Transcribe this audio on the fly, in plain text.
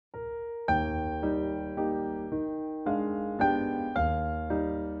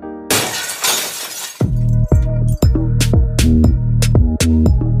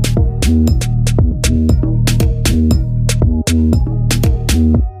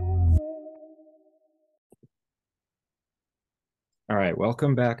right,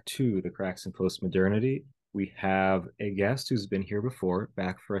 welcome back to the Cracks in Postmodernity. We have a guest who's been here before,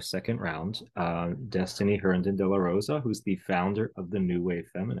 back for a second round, Destiny Herndon de la Rosa, who's the founder of the New Wave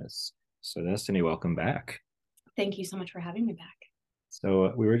Feminists. So, Destiny, welcome back. Thank you so much for having me back.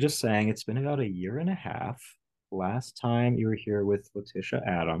 So, we were just saying it's been about a year and a half. Last time you were here with Letitia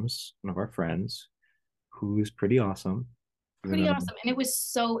Adams, one of our friends, who's pretty awesome. Even Pretty though, awesome. And it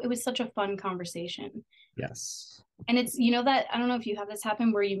was such a fun conversation. yes. And it's, that I don't know if you have this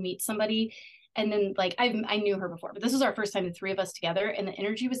happen where you meet somebody and then like I knew her before, but this was our first time, the three of us together, and the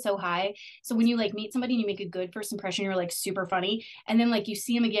energy was so high. So when you like meet somebody and you make a good first impression, you're like super funny. And then like you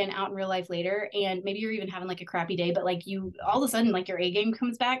see them again out in real life later, and maybe you're even having like a crappy day, but like you all of a sudden like your A game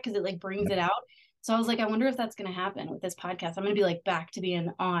comes back because it like brings it out. So I was like, I wonder if that's going to happen with this podcast. I'm going to be like back to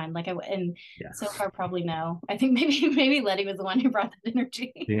being on, and so Yes. far probably no. I think maybe Letty was the one who brought that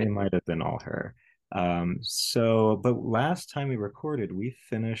energy. It might have been all her. But last time we recorded, we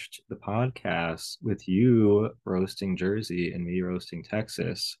finished the podcast with you roasting Jersey and me roasting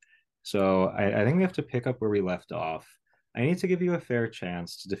Texas. So I think we have to pick up where we left off. I need to give you a fair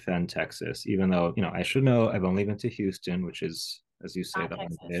chance to defend Texas, even though, I should know I've only been to Houston, which is, as you say, Not the home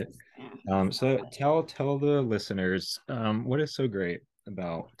Texas. bit. Yeah. So tell the listeners what is so great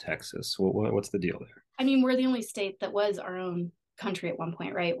about Texas? What's the deal there? I mean, we're the only state that was our own country at one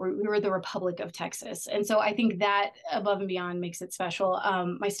point, right? We were the Republic of Texas. And so I think that above and beyond makes it special.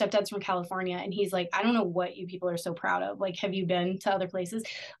 My stepdad's from California, and he's like, I don't know what you people are so proud of. Like, have you been to other places?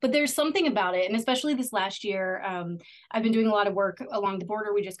 But there's something about it. And especially this last year, I've been doing a lot of work along the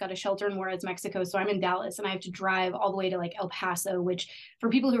border. We just got a shelter in Juarez, Mexico. So I'm in Dallas, and I have to drive all the way to like El Paso, which for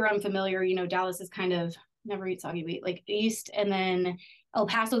people who are unfamiliar, Dallas is kind of never eat soggy wheat, like east, and then El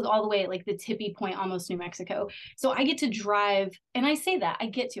Paso's all the way at like the tippy point, almost New Mexico. So I get to drive, and I say that I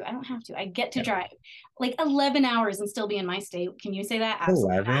don't have to, I get to Yeah. drive like 11 hours and still be in my state. Can you say that?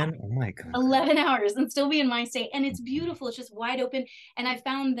 Absolutely not. 11? Oh my God. 11 hours and still be in my state. And it's beautiful. It's just wide open. And I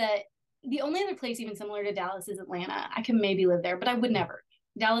found that the only other place even similar to Dallas is Atlanta. I can maybe live there, but I would never.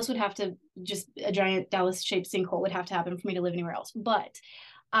 Dallas would have to just a giant Dallas shaped sinkhole would have to happen for me to live anywhere else. But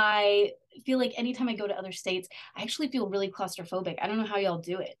I feel like anytime I go to other states, I actually feel really claustrophobic. I don't know how y'all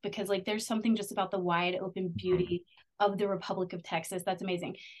do it because like there's something just about the wide open beauty of the Republic of Texas that's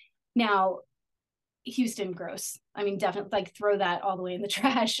amazing. Now, Houston, gross. I mean, definitely like throw that all the way in the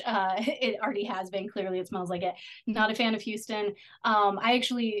trash. It already has been. Clearly, it smells like it. Not a fan of Houston. I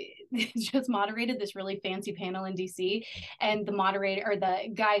actually just moderated this really fancy panel in DC, and the moderator or the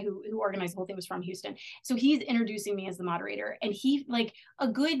guy who organized the whole thing was from Houston. So he's introducing me as the moderator, and he like a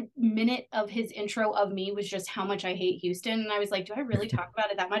good minute of his intro of me was just how much I hate Houston, and I was like, do I really talk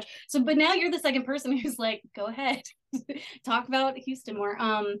about it that much? So, but now you're the second person who's like, go ahead. Talk about Houston more.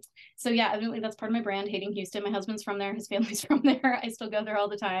 So yeah, evidently that's part of my brand, hating Houston. My husband's from there, his family's from there. I still go there all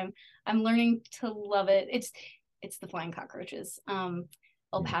the time. I'm learning to love it. It's the flying cockroaches.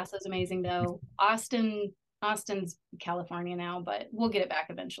 El Paso's amazing though. Austin's California now, but we'll get it back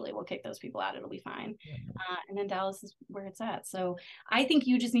eventually. We'll kick those people out. It'll be fine. And then Dallas is where it's at. So I think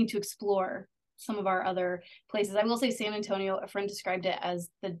you just need to explore some of our other places. I will say San Antonio, a friend described it as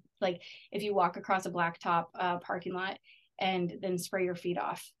the like if you walk across a blacktop parking lot and then spray your feet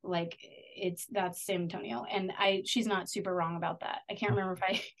off, like that's San Antonio. And she's not super wrong about that. I can't remember if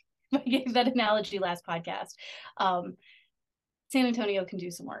I if I gave that analogy last podcast. Um, San Antonio can do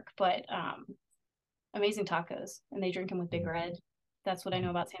some work, but amazing tacos, and they drink them with Big Red. That's what I know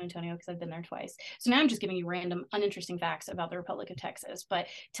about San Antonio because I've been there twice. So now I'm just giving you random, uninteresting facts about the Republic of Texas. But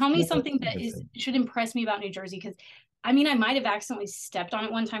tell me something that should impress me about New Jersey because I mean I might have accidentally stepped on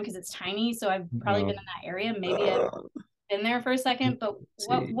it one time because it's tiny. So I've probably been in that area. Maybe I've been there for a second. But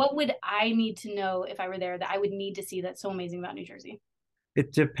what would I need to know if I were there that I would need to see that's so amazing about New Jersey?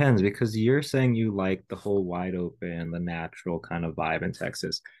 It depends because you're saying you like the whole wide open, the natural kind of vibe in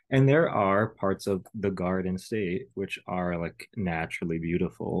Texas. And there are parts of the Garden State which are like naturally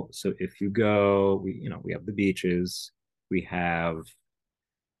beautiful. So if you go, we have the beaches, we have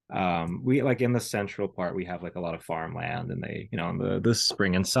we like in the central part, we have like a lot of farmland and they, in the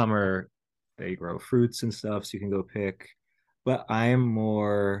spring and summer, they grow fruits and stuff so you can go pick. But I'm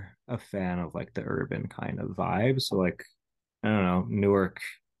more a fan of like the urban kind of vibe. So like I don't know, Newark,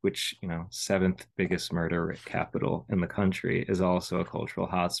 which, seventh biggest murder capital in the country, is also a cultural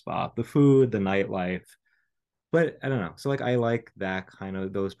hotspot. The food, the nightlife. But I don't know. So, like, I like that kind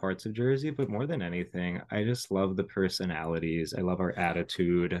of those parts of Jersey, but more than anything, I just love the personalities. I love our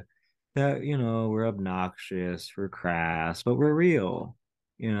attitude that, we're obnoxious, we're crass, but we're real.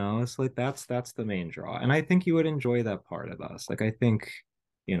 It's like that's the main draw. And I think you would enjoy that part of us. Like, I think,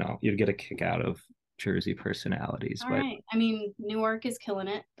 you'd get a kick out of Jersey personalities, All but right. I mean, Newark is killing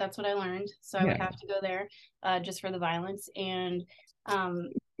it. That's what I learned. So I would yeah. have to go there just for the violence. And um,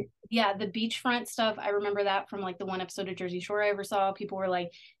 yeah, the beachfront stuff, I remember that from like the one episode of Jersey Shore I ever saw. People were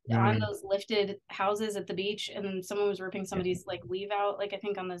like on Mm, those lifted houses at the beach, and then someone was ripping yeah. somebody's like weave out, like I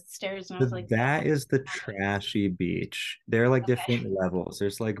think on the stairs. And I was But like, that is the not nice. trashy beach. There are like Okay. different levels.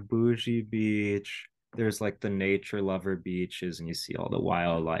 There's like bougie beach. There's like the nature lover beaches, and you see all the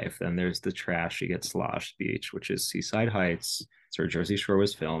wildlife. Then there's the trashy get sloshed beach, which is Seaside Heights. It's where Jersey Shore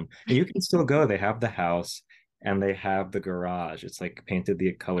was filmed. And you can still go. They have the house and they have the garage. It's like painted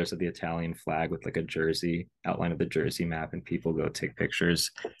the colors of the Italian flag with like a Jersey outline of the Jersey map, and people go take pictures.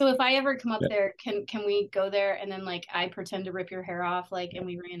 So if I ever come up Yeah. there, can we go there and then like I pretend to rip your hair off, like, and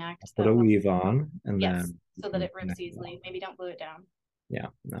we reenact Put that a one? weave on, and Yes, then you so that can it rips connect it all. easily. Maybe don't glue it down. Yeah,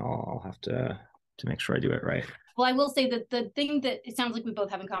 no, I'll have to make sure I do it right. Well, I will say that the thing that it sounds like we both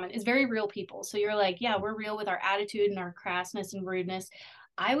have in common is very real people. So you're like, yeah, we're real with our attitude and our crassness and rudeness.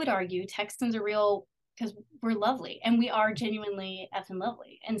 I would argue Texans are real because we're lovely and we are genuinely effing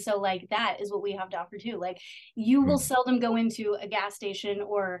lovely. And so, like, that is what we have to offer too. Like, you will Hmm. seldom go into a gas station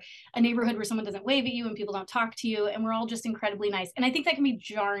or a neighborhood where someone doesn't wave at you and people don't talk to you. And we're all just incredibly nice. And I think that can be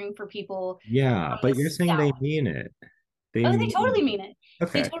jarring for people Yeah, from the but you're saying they South. mean it. They Oh, they totally mean mean it.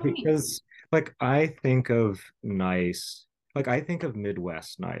 They okay, totally mean it. because like I think of nice, like I think of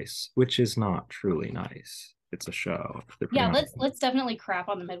Midwest nice, which is not truly nice. It's a show. They're putting Yeah, on. let's definitely crap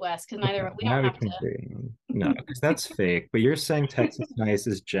on the Midwest because Okay, neither we don't now we have can to. agree. No, because that's fake. But you're saying Texas nice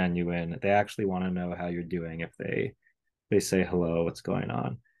is genuine. They actually want to know how you're doing if they say hello, what's going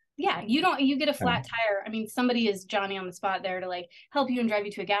on. Yeah, you don't you get a Yeah. flat tire. I mean, somebody is Johnny on the spot there to like help you and drive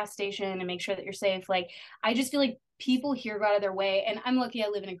you to a gas station and make sure that you're safe. Like I just feel like people here go out of their way, and I'm lucky I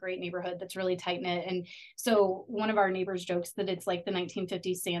live in a great neighborhood that's really tight knit. And so one of our neighbors jokes that it's like the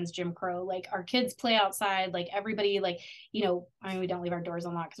 1950s sans Jim Crow. Like our kids play outside, like everybody like, I mean we don't leave our doors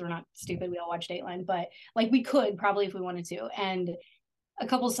unlocked because we're not stupid. We all watch Dateline, but like we could probably if we wanted to. And a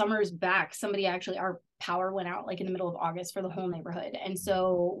couple summers back, somebody actually, our power went out like in the middle of August for the whole neighborhood. And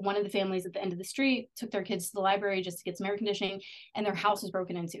so one of the families at the end of the street took their kids to the library just to get some air conditioning, and their house was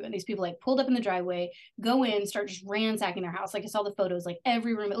broken into. And these people like pulled up in the driveway, go in, start just ransacking their house. Like I saw the photos, like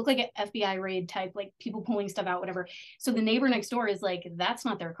every room, it looked like an FBI raid type, like people pulling stuff out, whatever. So the neighbor next door is like, that's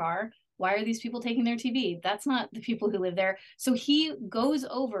not their car. Why are these people taking their TV? That's not the people who live there. So he goes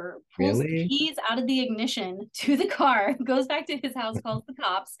over, pulls the Really? keys out of the ignition to the car, goes back to his house, calls the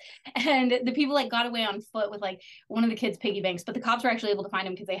cops, and the people like got away on foot with like one of the kids' piggy banks. But the cops were actually able to find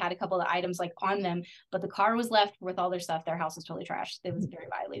him because they had a couple of items like on them. But the car was left with all their stuff. Their house was totally trashed. It was very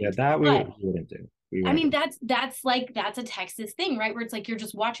Yeah, violating. that But we wouldn't do. We I wouldn't mean, do. that's a Texas thing, right? Where it's like you're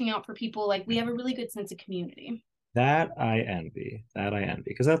just watching out for people. Like we have a really good sense of community. That I envy. That I envy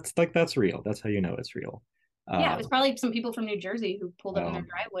because that's real. That's how you know it's real. Yeah, it was Um, probably some people from New Jersey who pulled up in their well,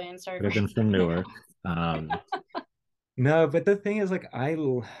 driveway and started could have been raining from their Newark. No, but the thing is, like,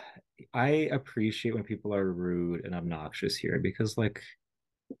 I appreciate when people are rude and obnoxious here because, like,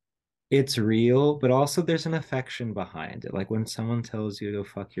 it's real, but also there's an affection behind it. Like when someone tells you to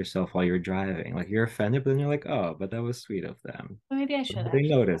fuck yourself while you're driving, like you're offended, but then you're like, oh, but that was sweet of them. Well, maybe I should They actually.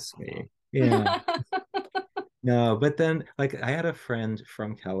 noticed me. Yeah. No, but then like I had a friend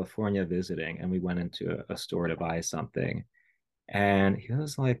from California visiting, and we went into a store to buy something. And he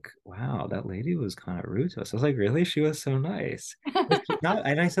was like, wow, that lady was kind of rude to us. I was like, really? She was so nice. Not,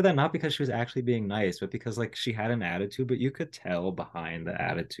 and I said that not because she was actually being nice, but because like she had an attitude, but you could tell behind the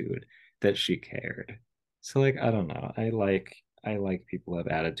attitude that she cared. So like, I don't know. I like people who have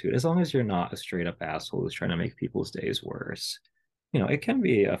attitude. As long as you're not a straight up asshole who's trying to make people's days worse. It can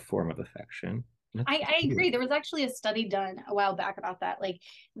be a form of affection. I agree. There was actually a study done a while back about that, like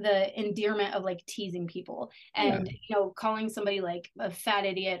the endearment of like teasing people Yeah. and calling somebody like a fat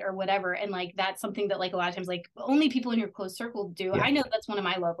idiot or whatever. And like that's something that like a lot of times like only people in your close circle do. Yeah. I know that's one of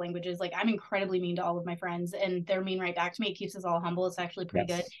my love languages. Like I'm incredibly mean to all of my friends and they're mean right back to me. It keeps us all humble. It's actually pretty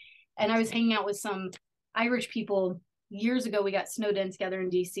good. Yes. And I was hanging out with some Irish people years ago. We got snowed in together in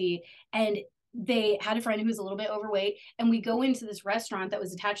DC, and they had a friend who was a little bit overweight, and we go into this restaurant that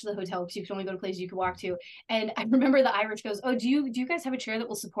was attached to the hotel because you could only go to places you could walk to. And I remember the Irish goes, oh, do you guys have a chair that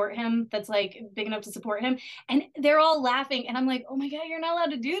will support him, that's like big enough to support him? And they're all laughing, and I'm like, oh my god, you're not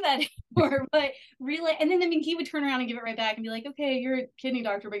allowed to do that anymore. But really, and then I mean he would turn around and give it right back and be like, okay, you're a kidney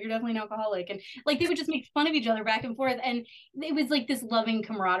doctor but you're definitely an alcoholic. And like they would just make fun of each other back and forth, and it was like this loving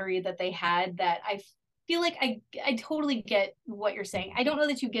camaraderie that they had that I feel like I totally get what you're saying. I don't know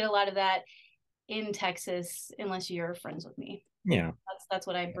that you get a lot of that in Texas unless you're friends with me. Yeah. That's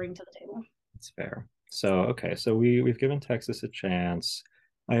what I bring to the table. That's fair. So okay, so we've given Texas a chance.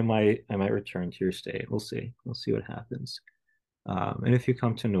 I might return to your state. We'll see what happens. And if you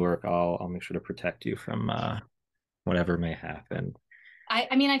come to Newark, I'll make sure to protect you from whatever may happen.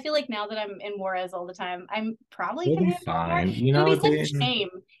 I mean, I feel like now that I'm in Juarez all the time, I'm probably You'll gonna be handle it more. fine. It would be such a shame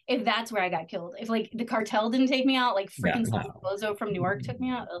if that's where I got killed. If like the cartel didn't take me out, like Yeah, freaking Sonny no, Bozo from Newark took me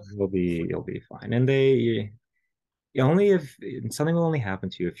out. Ugh. you'll be fine. And only if something will only happen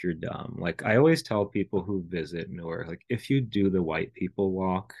to you if you're dumb. Like I always tell people who visit Newark, like if you do the white people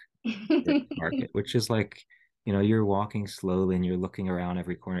walk, you're smart, which is like, you're walking slowly and you're looking around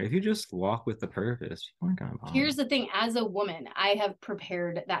every corner. If you just walk with the purpose, you aren't gonna Here's bomb. the thing, as a woman, I have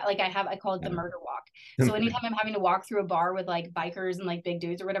prepared that. Like I call it the Yeah. murder walk. So anytime I'm having to walk through a bar with like bikers and like big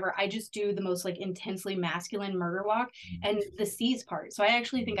dudes or whatever, I just do the most like intensely masculine murder walk and the C's part. So I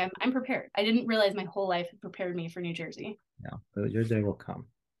actually think I'm prepared. I didn't realize my whole life had prepared me for New Jersey. Yeah, but your day will come.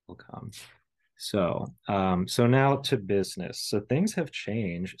 Will come. So now to business. So things have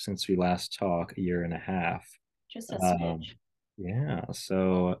changed since we last talked a year and a half. Just a Um, smidge. yeah.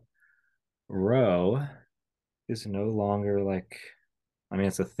 So Roe is no longer like, I mean,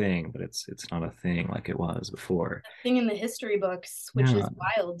 it's a thing, but it's not a thing like it was before. Thing in the history books, which is Yeah.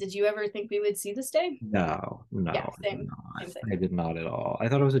 wild. Did you ever think we would see this day? No, no, Yeah, I did same, not. same, I same. did not at all. I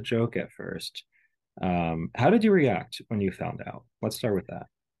thought it was a joke at first. How did you react when you found out? Let's start with that.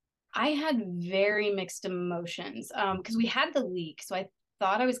 I had very mixed emotions because we had the leak, so I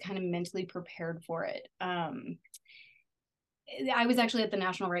thought I was kind of mentally prepared for it. I was actually at the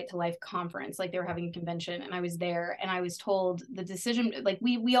National Right to Life conference, like they were having a convention, and I was there, and I was told the decision, like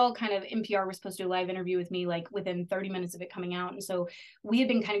we all kind of NPR was supposed to do a live interview with me, like within 30 minutes of it coming out, and so we had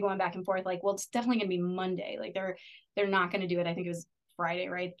been kind of going back and forth, like, well, it's definitely going to be Monday, like they're not going to do it. I think it was Friday,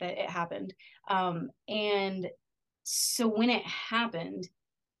 right, that it happened, and so when it happened,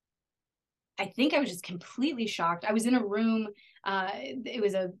 I think I was just completely shocked. I was in a room. It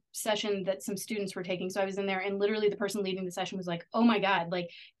was a session that some students were taking. So I was in there, and literally the person leading the session was like, "Oh my God,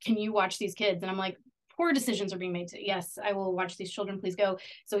 like, can you watch these kids?" And I'm like, poor decisions are being made. Yes, I will watch these children. Please go.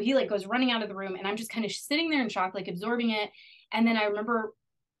 So he like goes running out of the room, and I'm just kind of sitting there in shock, like absorbing it. And then I remember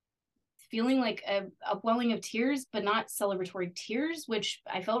feeling like a upwelling of tears, but not celebratory tears, which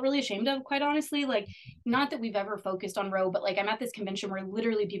I felt really ashamed of, quite honestly. Like, not that we've ever focused on Roe, but like I'm at this convention where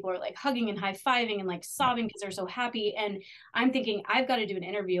literally people are like hugging and high fiving and like Yeah. sobbing because they're so happy. And I'm thinking, I've got to do an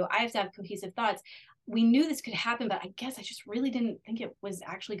interview. I have to have cohesive thoughts. We knew this could happen, but I guess I just really didn't think it was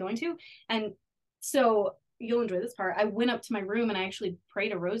actually going to. And so you'll enjoy this part. I went up to my room and I actually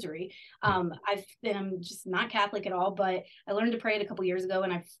prayed a rosary. I'm just not Catholic at all, but I learned to pray it a couple years ago,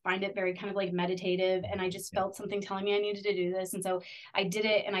 and I find it very kind of like meditative. And I just Yeah. felt something telling me I needed to do this, and so I did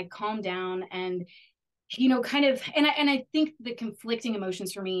it, and I calmed down, and kind of, and I think the conflicting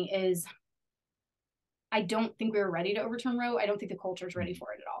emotions for me is I don't think we were ready to overturn Roe. I don't think the culture is ready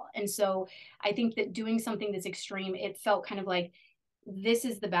for it at all. And so I think that doing something that's extreme, it felt kind of like this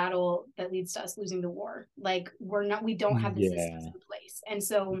is the battle that leads to us losing the war. Like we don't have the systems Yeah. in place. And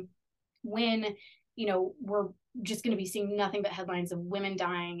so when, we're just going to be seeing nothing but headlines of women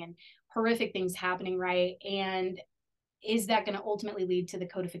dying and horrific things happening, right? And is that going to ultimately lead to the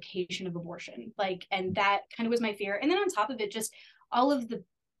codification of abortion? Like, and that kind of was my fear. And then on top of it, just all of the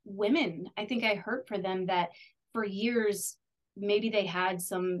women, I think I hurt for them that for years, maybe they had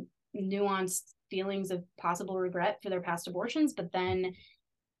some nuanced feelings of possible regret for their past abortions, but then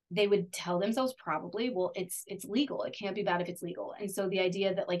they would tell themselves probably, well, it's legal, it can't be bad if it's legal. And so the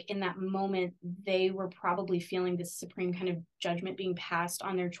idea that like in that moment they were probably feeling this supreme kind of judgment being passed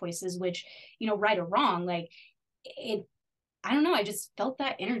on their choices, which, right or wrong, like it, I don't know, I just felt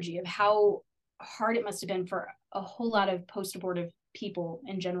that energy of how hard it must have been for a whole lot of post-abortive people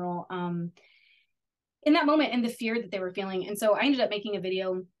in general, in that moment, and the fear that they were feeling. And so I ended up making a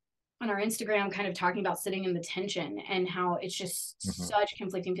video on our Instagram kind of talking about sitting in the tension and how it's just Mhm. such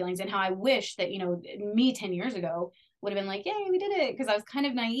conflicting feelings, and how I wish that, me 10 years ago would have been like, yay, we did it, because I was kind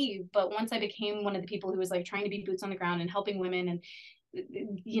of naive. But once I became one of the people who was like trying to be boots on the ground and helping women,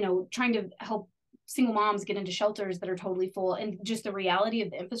 and trying to help single moms get into shelters that are totally full, and just the reality of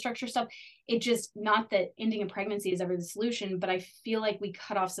the infrastructure stuff, it just, not that ending a pregnancy is ever the solution, but I feel like we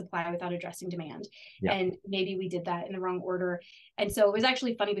cut off supply without addressing demand. Yeah. And maybe we did that in the wrong order. And so it was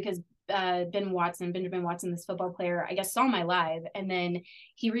actually funny because Benjamin Watson, this football player, I guess saw my live, and then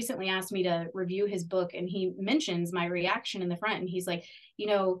he recently asked me to review his book, and he mentions my reaction in the front, and he's like,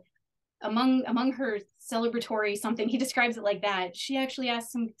 among her celebratory something, he describes it like that, she actually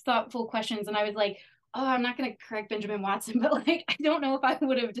asked some thoughtful questions. And I was like, oh, I'm not going to correct Benjamin Watson, but like I don't know if I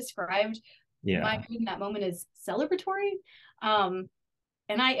would have described my Yeah. mood in that moment as celebratory. um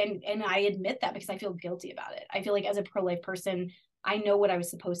and I admit that because I feel guilty about it. I feel like as a pro-life person, I know what I was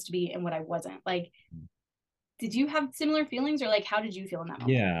supposed to be and what I wasn't. Like, did you have similar feelings, or like how did you feel in that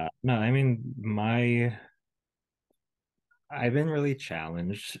moment? Yeah, no, I mean, I've been really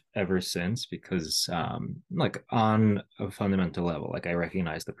challenged ever since because, like, on a fundamental level, like, I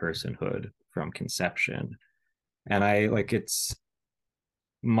recognize the personhood from conception. And it's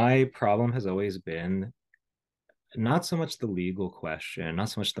my problem has always been not so much the legal question, not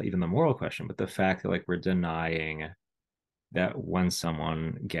so much even the moral question, but the fact that, like, we're denying that when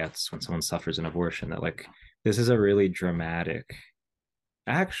someone suffers an abortion, that, like, this is a really dramatic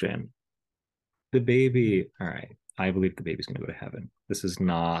action. The baby, all right, I believe the baby's going to go to heaven. This is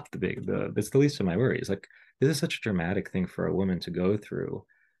not it's the least of my worries. Like, this is such a dramatic thing for a woman to go through,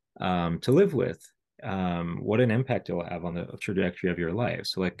 to live with. What an impact it will have on the trajectory of your life.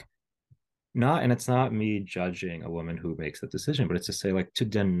 So, like, and it's not me judging a woman who makes that decision, but it's to say, like, to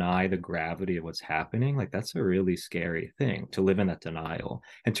deny the gravity of what's happening, like, that's a really scary thing, to live in that denial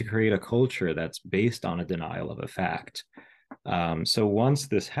and to create a culture that's based on a denial of a fact. So once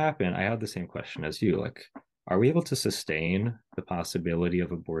this happened, I had the same question as you. Like, are we able to sustain the possibility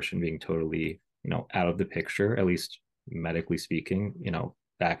of abortion being totally, out of the picture, at least medically speaking?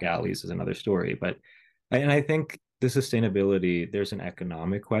 Back alleys is another story. And I think the sustainability, there's an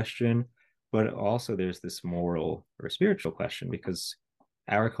economic question, but also there's this moral or spiritual question, because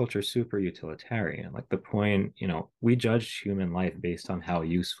our culture is super utilitarian. Like, the point, we judge human life based on how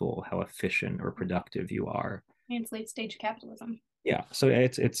useful, how efficient or productive you are. It's late stage capitalism. Yeah, so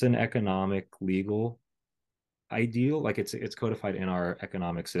it's an economic legal ideal, like, it's codified in our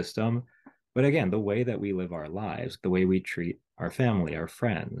economic system. But again, the way that we live our lives, the way we treat our family, our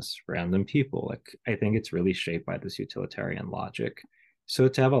friends, random people, like, I think it's really shaped by this utilitarian logic. So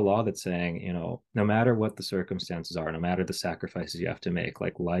to have a law that's saying, no matter what the circumstances are, no matter the sacrifices you have to make,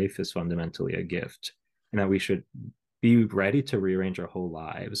 like, life is fundamentally a gift, and that we should be ready to rearrange our whole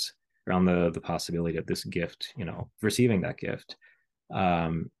lives around the possibility of this gift, receiving that gift.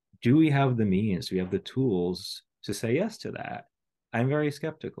 um, do we have the means, do we have the tools to say yes to that? I'm very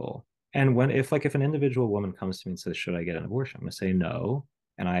skeptical. And if an individual woman comes to me and says, should I get an abortion, I'm going to say no,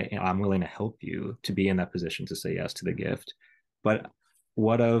 and I'm willing to help you to be in that position to say yes to the gift. But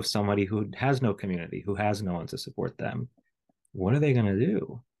what of somebody who has no community, who has no one to support them? What are they going to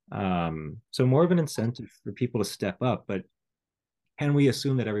do? So more of an incentive for people to step up. But can we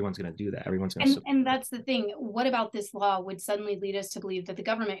assume that everyone's going to do that? Everyone's going to support? And that's the thing. What about this law would suddenly lead us to believe that the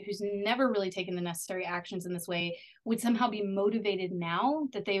government, who's never really taken the necessary actions in this way, would somehow be motivated now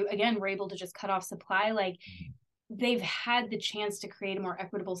that they, again, were able to just cut off supply? Like, they've had the chance to create a more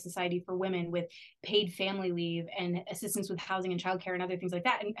equitable society for women with paid family leave and assistance with housing and childcare and other things like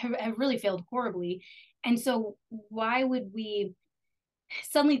that, and have really failed horribly. And so why would we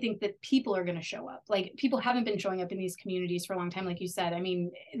suddenly think that people are going to show up? Like, people haven't been showing up in these communities for a long time, like you said. I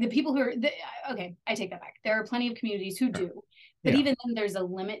mean, the people who are okay, I take that back. There are plenty of communities who do, but Yeah. even then there's a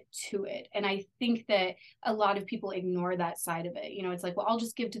limit to it. And I think that a lot of people ignore that side of it. It's like, well, I'll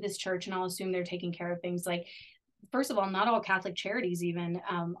just give to this church and I'll assume they're taking care of things. Like, first of all, not all Catholic charities even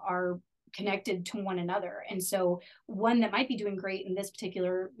are connected to one another. And so one that might be doing great in this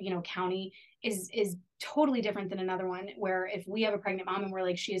particular, county is totally different than another one, where if we have a pregnant mom and we're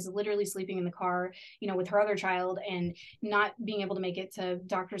like, she is literally sleeping in the car, with her other child and not being able to make it to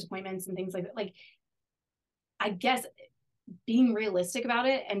doctor's appointments and things like that. Like, I guess being realistic about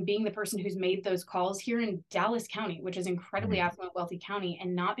it and being the person who's made those calls here in Dallas County, which is incredibly Mhm. affluent, wealthy county,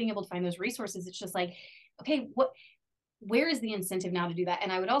 and not being able to find those resources, it's just like, okay, where is the incentive now to do that?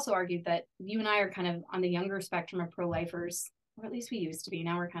 And I would also argue that you and I are kind of on the younger spectrum of pro-lifers, or at least we used to be.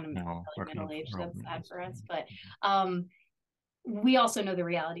 Now we're kind of No, we're kind middle of age. we're That's open sad minds. for us. But we also know the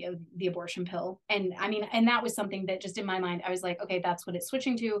reality of the abortion pill. And I mean, and that was something that just in my mind, I was like, okay, that's what it's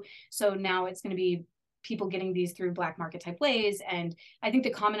switching to. So now it's going to be people getting these through black market type ways. And I think the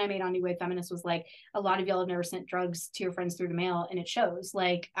comment I made on New Wave Feminist was like, a lot of y'all have never sent drugs to your friends through the mail, and it shows.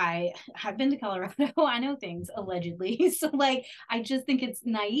 Like, I have been to Colorado, I know things allegedly. So like, I just think it's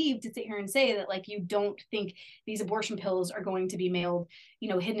naive to sit here and say that, like, you don't think these abortion pills are going to be mailed,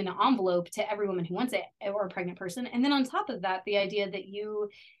 hidden in an envelope to every woman who wants it, or a pregnant person. And then on top of that, the idea that you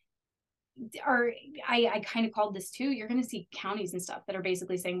are, I kind of called this too, you're going to see counties and stuff that are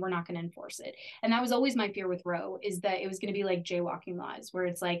basically saying we're not going to enforce it. And that was always my fear with Roe, is that it was going to be like jaywalking laws, where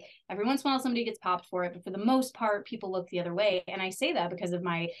it's like every once in a while somebody gets popped for it, but for the most part people look the other way. And I say that because of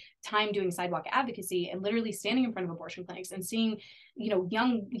my time doing sidewalk advocacy and literally standing in front of abortion clinics and seeing,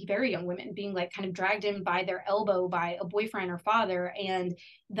 young, very young women being like kind of dragged in by their elbow by a boyfriend or father, and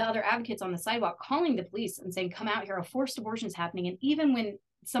the other advocates on the sidewalk calling the police and saying, come out here, a forced abortion is happening. And even when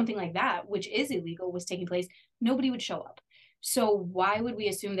something like that, which is illegal, was taking place, nobody would show up. So why would we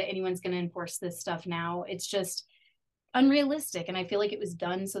assume that anyone's going to enforce this stuff now? It's just unrealistic. And I feel like it was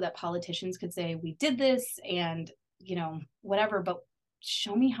done so that politicians could say, we did this and, whatever. But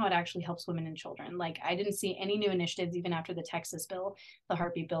show me how it actually helps women and children. Like, I didn't see any new initiatives, even after the Texas bill, the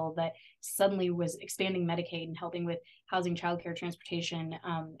heartbeat bill, that suddenly was expanding Medicaid and helping with housing, childcare, transportation,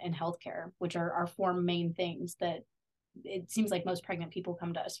 and healthcare, which are our four main things that it seems like most pregnant people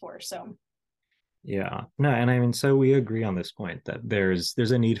come to us for. So Yeah. No, and I mean, so we agree on this point that there's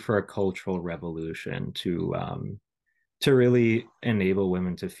a need for a cultural revolution to really enable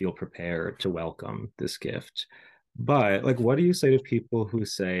women to feel prepared to welcome this gift. But like, what do you say to people who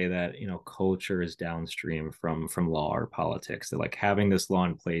say that, culture is downstream from law or politics, that like having this law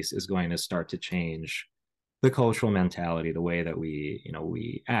in place is going to start to change the cultural mentality, the way that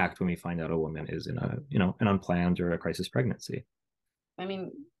we act when we find out a woman is in an unplanned or a crisis pregnancy? I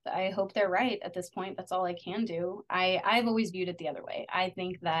mean, I hope they're right at this point. That's all I can do. I've always viewed it the other way. I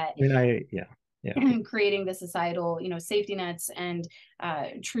think that I mean, yeah, yeah. creating the societal, safety nets and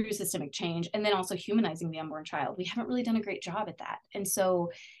true systemic change, and then also humanizing the unborn child. We haven't really done a great job at that. And so,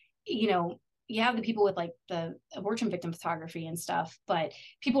 you have the people with like the abortion victim photography and stuff, but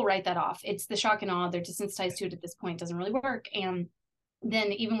people write that off. It's the shock and awe. They're desensitized to it at this point. It doesn't really work. And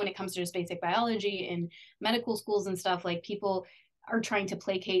then even when it comes to just basic biology in medical schools and stuff, like people are trying to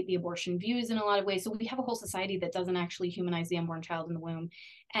placate the abortion views in a lot of ways. So we have a whole society that doesn't actually humanize the unborn child in the womb.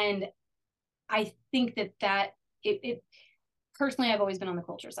 And I think that it personally, I've always been on the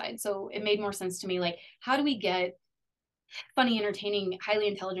culture side. So it made more sense to me. Like, how do we get funny, entertaining, highly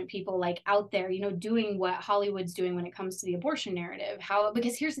intelligent people like out there, doing what Hollywood's doing when it comes to the abortion narrative?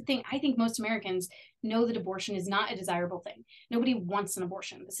 Because here's the thing, I think most Americans know that abortion is not a desirable thing. Nobody wants an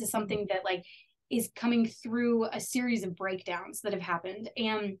abortion. This is something that like is coming through a series of breakdowns that have happened.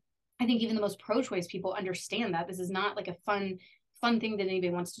 And I think even the most pro-choice people understand that this is not like a fun thing that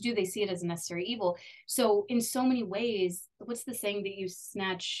anybody wants to do. They see it as a necessary evil. So in so many ways, what's the saying that you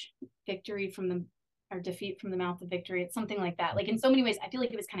snatch victory from the or defeat from the mouth of victory? It's something like that. Like in so many ways, I feel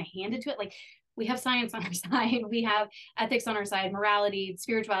like it was kind of handed to it. Like we have science on our side, we have ethics on our side, morality,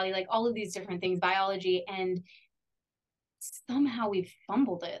 spirituality, like all of these different things, biology, and somehow we've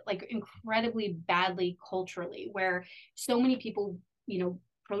fumbled it like incredibly badly culturally, where so many people,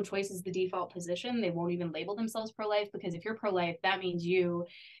 pro-choice is the default position. They won't even label themselves pro-life, because if you're pro-life, that means you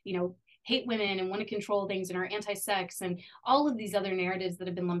hate women and want to control things and are anti-sex and all of these other narratives that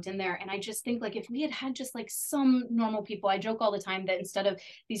have been lumped in there. And I just think like if we had just like some normal people, I joke all the time that instead of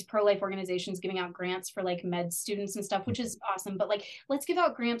these pro-life organizations giving out grants for like med students and stuff, which is awesome, but like let's give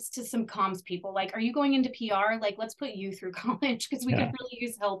out grants to some comms people. Like, are you going into PR? Like, let's put you through college, because we Yeah. could really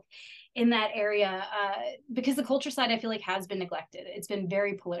use help in that area, because the culture side I feel like has been neglected. It's been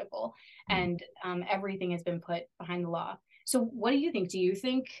very political, and everything has been put behind the law. So what do you think? Do you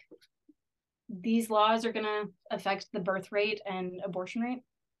think these laws are going to affect the birth rate and abortion rate?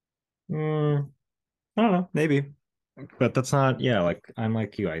 Mm, I don't know, maybe, but that's not. Yeah, like I'm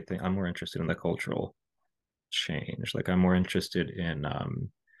like you. I think I'm more interested in the cultural change. Like I'm more interested in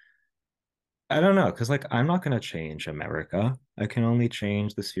I don't know, because like I'm not going to change America. I can only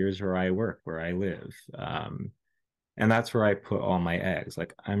change the spheres where I work, where I live. And that's where I put all my eggs.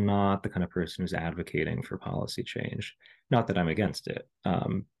 Like I'm not the kind of person who's advocating for policy change. Not that I'm against it.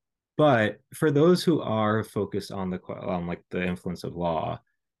 But for those who are focused on like the influence of law,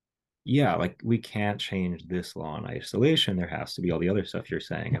 yeah, like we can't change this law in isolation. There has to be all the other stuff you're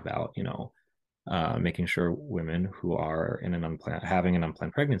saying about, making sure women who are in an unplanned having an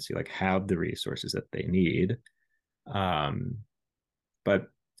unplanned pregnancy like have the resources that they need. Um, but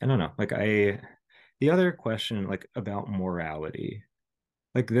I don't know. The other question like about morality,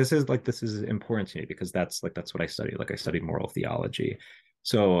 this is important to me because that's what I studied. Like I studied moral theology.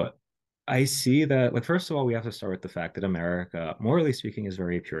 So I see that, like, first of all, we have to start with the fact that America, morally speaking, is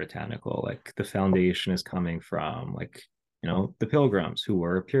very puritanical. Like, the foundation is coming from, like, the Pilgrims who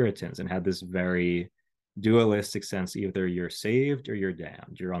were Puritans and had this very dualistic sense either you're saved or you're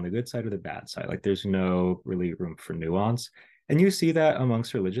damned. You're on the good side or the bad side. Like, there's no really room for nuance. And you see that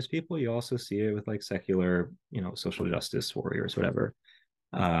amongst religious people. You also see it with, like, secular, social justice warriors, whatever.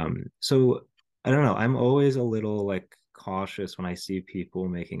 So I don't know. I'm always a little like cautious when I see people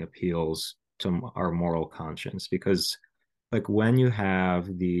making appeals to our moral conscience because, like, when you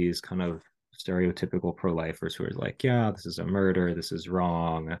have these kind of stereotypical pro-lifers who are like, yeah, this is a murder, this is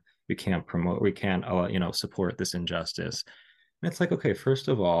wrong, we can't, support this injustice. And it's like, okay, first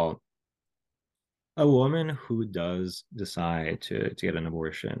of all, a woman who does decide to get an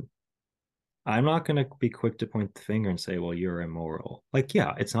abortion, I'm not going to be quick to point the finger and say, well, you're immoral. Like,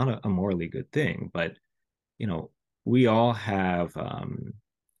 yeah, it's not a morally good thing, but, you know, we all have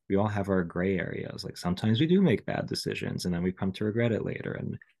we all have our gray areas. Like sometimes we do make bad decisions and then we come to regret it later.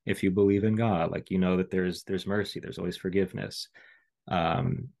 And if you believe in God, like you know that there's mercy, there's always forgiveness.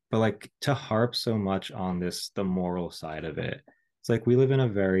 But like to harp so much on this, the moral side of it, it's like we live in a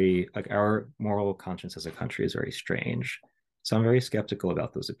very like our moral conscience as a country is very strange. So I'm very skeptical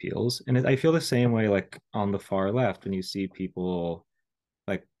about those appeals. And I feel the same way like on the far left when you see people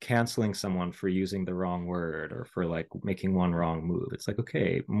like canceling someone for using the wrong word or for like making one wrong move. It's like,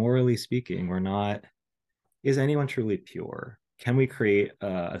 okay, morally speaking, we're not, is anyone truly pure? Can we create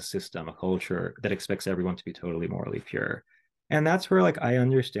a system, a culture that expects everyone to be totally morally pure? And that's where like I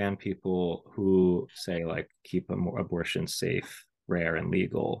understand people who say like keep abortion safe, rare, and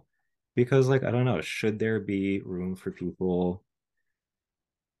legal. Because like I don't know, should there be room for people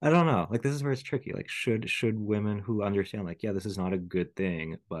I don't know. Like this is where it's tricky. Like should women who understand like yeah, this is not a good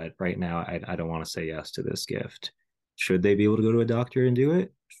thing, but right now I don't want to say yes to this gift. Should they be able to go to a doctor and do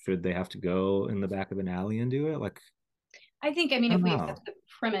it? Should they have to go in the back of an alley and do it? Like I think, I mean, I if don't we know. accept the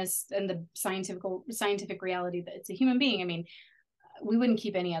premise and the scientific reality that it's a human being, I mean, we wouldn't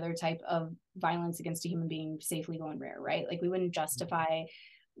keep any other type of violence against a human being safe, legal, and rare, right? Like we wouldn't justify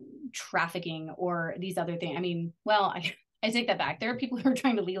trafficking or these other things. I mean, well, I take that back. There are people who are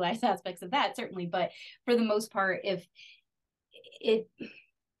trying to legalize aspects of that, certainly, but for the most part, if it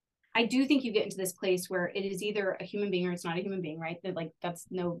I do think you get into this place where it is either a human being or it's not a human being, right? That like that's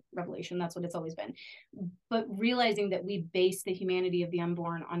no revelation. That's what it's always been. But realizing that we base the humanity of the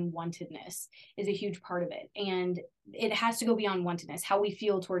unborn on wantedness is a huge part of it. And it has to go beyond wantedness, how we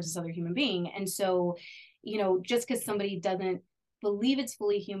feel towards this other human being. And so, just because somebody doesn't believe it's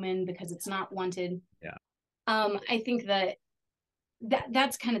fully human because it's not wanted, Yeah. I think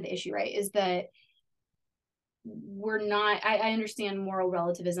that's kind of the issue, right? Is that we're not I understand moral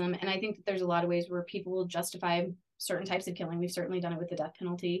relativism, and I think that there's a lot of ways where people will justify certain types of killing. We've certainly done it with the death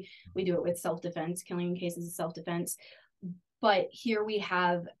penalty. We do it with self-defense, killing in cases of self-defense. But here we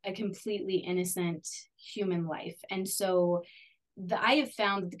have a completely innocent human life. And so I have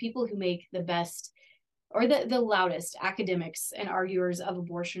found that the people who make the best or the loudest academics and arguers of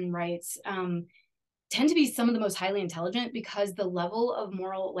abortion rights tend to be some of the most highly intelligent, because the level of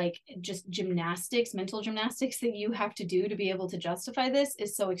moral, like just gymnastics, mental gymnastics that you have to do to be able to justify this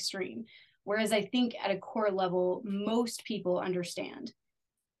is so extreme. Whereas I think at a core level, most people understand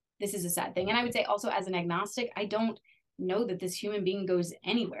this is a sad thing. And I would say also, as an agnostic, I don't know that this human being goes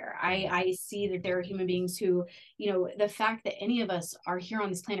anywhere. I see that there are human beings who, the fact that any of us are here on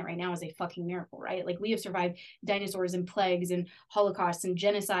this planet right now is a fucking miracle, right? Like we have survived dinosaurs and plagues and holocausts and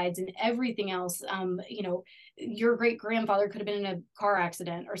genocides and everything else. Your great grandfather could have been in a car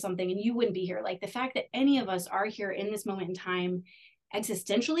accident or something and you wouldn't be here. Like the fact that any of us are here in this moment in time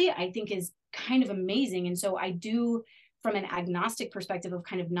existentially, I think is kind of amazing. And so I do, from an agnostic perspective of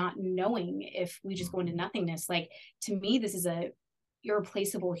kind of not knowing if we just go into nothingness, like to me this is a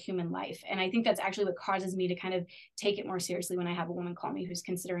irreplaceable human life. And I think that's actually what causes me to kind of take it more seriously when I have a woman call me who's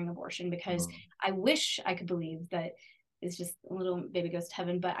considering abortion, because I wish I could believe that it's just a little baby goes to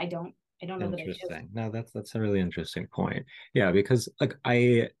heaven, but I don't know that I do. Interesting. No, that's a really interesting point. Yeah, because like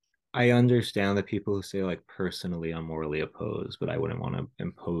I understand the people who say like personally I'm morally opposed, but I wouldn't want to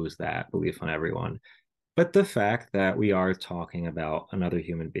impose that belief on everyone. But the fact that we are talking about another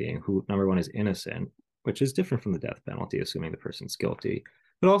human being who, number one, is innocent, which is different from the death penalty, assuming the person's guilty,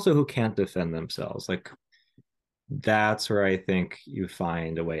 but also who can't defend themselves, like that's where I think you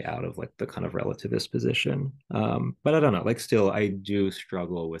find a way out of like the kind of relativist position. But I don't know, like still, I do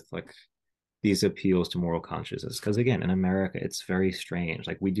struggle with like these appeals to moral consciousness because again, in America, it's very strange.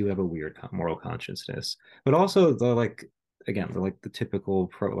 Like we do have a weird moral consciousness, but also the like again, the typical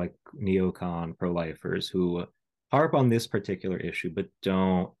pro like neocon pro-lifers who harp on this particular issue, but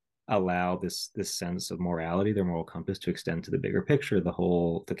don't allow this sense of morality, their moral compass, to extend to the bigger picture,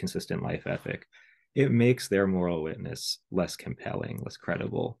 the consistent life ethic. It makes their moral witness less compelling, less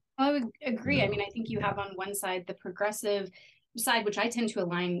credible. I would agree. I mean, No, I think you yeah. have on one side the progressive side, which I tend to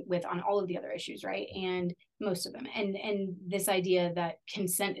align with on all of the other issues, right? And most of them. And this idea that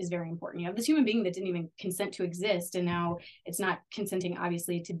consent is very important. You have this human being that didn't even consent to exist, and now it's not consenting,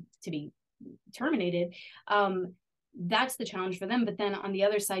 obviously, to be terminated. That's the challenge for them. But then on the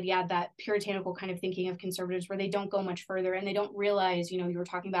other side, yeah, that puritanical kind of thinking of conservatives where they don't go much further and they don't realize, you were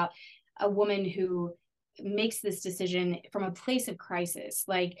talking about a woman who makes this decision from a place of crisis.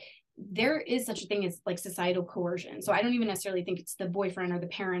 Like there is such a thing as like societal coercion. So I don't even necessarily think it's the boyfriend or the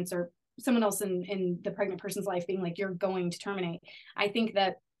parents or someone else in the pregnant person's life being like, you're going to terminate. I think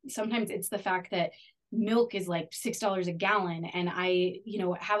that sometimes it's the fact that milk is like $6 a gallon, and I,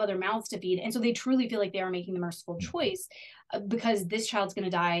 have other mouths to feed. And so they truly feel like they are making the merciful choice, because this child's going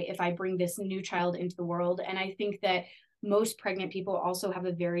to die if I bring this new child into the world. And I think that most pregnant people also have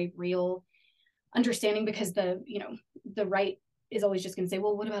a very real understanding, because the right is always just going to say,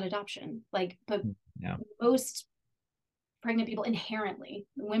 well, what about adoption? Like, but Yeah. most pregnant people inherently,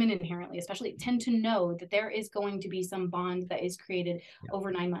 women inherently especially, tend to know that there is going to be some bond that is created Yeah.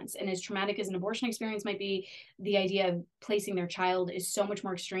 over 9 months. And as traumatic as an abortion experience might be, the idea of placing their child is so much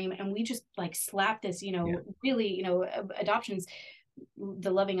more extreme. And we just like slap this, Yeah. really, adoptions,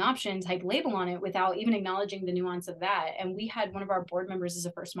 the loving option type label on it, without even acknowledging the nuance of that. And we had one of our board members as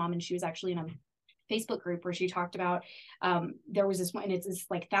a first mom, and she was actually in a Facebook group where she talked about, there was this one, and it's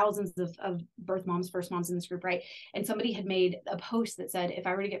like thousands of birth moms, first moms in this group, right? And somebody had made a post that said, if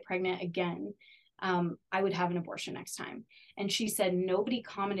I were to get pregnant again, I would have an abortion next time. And she said nobody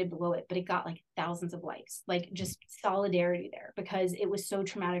commented below it, but it got like thousands of likes, like just solidarity there, because it was so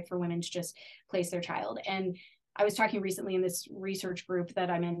traumatic for women to just place their child. And I was talking recently in this research group that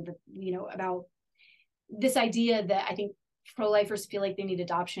I'm in, about this idea that I think pro-lifers feel like they need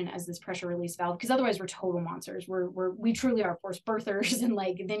adoption as this pressure release valve, because otherwise we're total monsters. We truly are forced birthers, and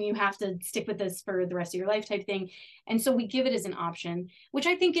like then you have to stick with this for the rest of your life type thing. And so we give it as an option, which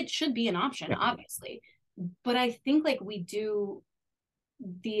I think it should be an option, Yeah. obviously. But I think like we do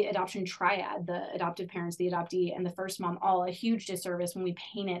the adoption triad, the adoptive parents, the adoptee, and the first mom, all a huge disservice when we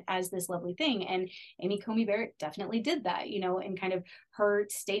paint it as this lovely thing. And Amy Coney Barrett definitely did that, and kind of her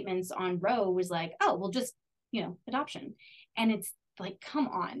statements on Roe was like, oh, well, just, adoption. And it's like, come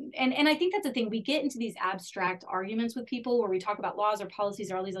on. And I think that's the thing. We get into these abstract arguments with people where we talk about laws or policies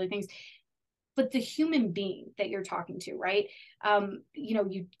or all these other things, but the human being that you're talking to, right?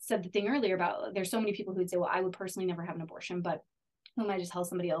 You said the thing earlier about there's so many people who would say, well, I would personally never have an abortion, but who am I to tell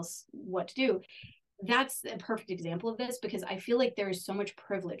somebody else what to do? That's a perfect example of this, because I feel like there is so much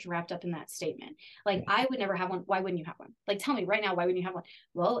privilege wrapped up in that statement. Like, I would never have one. Why wouldn't you have one? Like, tell me right now, why wouldn't you have one?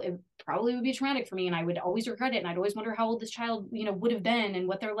 Well, it probably would be traumatic for me, and I would always regret it. And I'd always wonder how old this child, would have been, and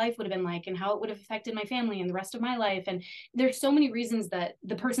what their life would have been like, and how it would have affected my family and the rest of my life. And there's so many reasons that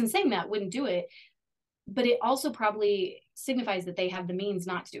the person saying that wouldn't do it. But it also probably signifies that they have the means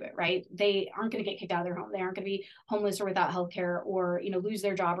not to do it, right? They aren't going to get kicked out of their home. They aren't going to be homeless or without healthcare, or, lose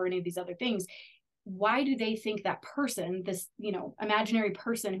their job or any of these other things. Why do they think that person, this, imaginary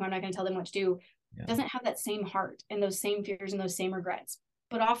person who I'm not going to tell them what to do, doesn't have that same heart and those same fears and those same regrets?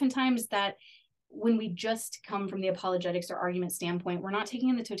 But oftentimes that when we just come from the apologetics or argument standpoint, we're not taking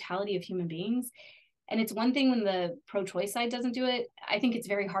in the totality of human beings. And it's one thing when the pro-choice side doesn't do it. I think it's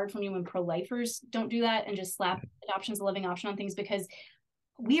very hard for me when pro-lifers don't do that and just slap adoption as a living option on things, because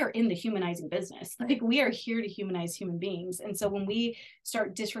we are in the humanizing business. Like, we are here to humanize human beings. And so when we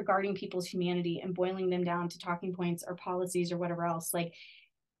start disregarding people's humanity and boiling them down to talking points or policies or whatever else, like,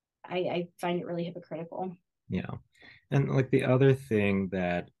 I find it really hypocritical. Yeah. And like the other thing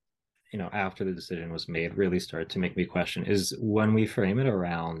that, after the decision was made, really started to make me question is when we frame it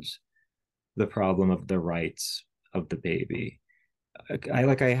around the problem of the rights of the baby. I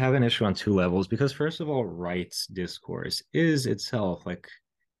have an issue on two levels, because first of all, rights discourse is itself like,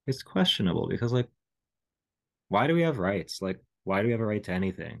 it's questionable, because like, why do we have rights? Like, why do we have a right to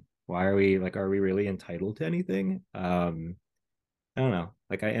anything? Why are we like, are we really entitled to anything? I don't know.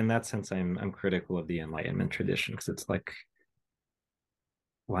 Like, in that sense, I'm critical of the Enlightenment tradition, because it's like,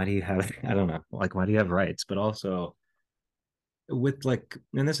 why do you have, I don't know, like, why do you have rights? But also with like,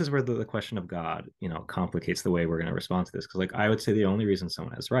 and this is where the question of God, complicates the way we're going to respond to this, because like, I would say the only reason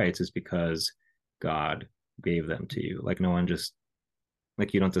someone has rights is because God gave them to you. Like, no one just,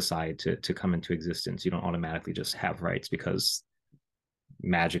 like, you don't decide to come into existence. You don't automatically just have rights because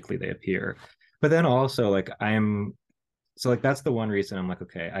magically they appear. But then also, like, so like, that's the one reason I'm like,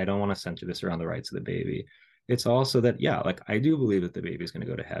 okay, I don't want to center this around the rights of the baby. It's also that, yeah, like, I do believe that the baby's going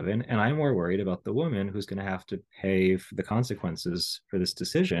to go to heaven, and I'm more worried about the woman who's going to have to pay for the consequences for this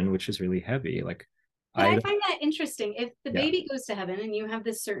decision, which is really heavy. Like, But I I find that interesting. If the yeah, baby goes to heaven and you have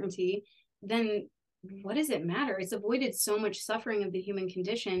this certainty, then what does it matter? It's avoided so much suffering of the human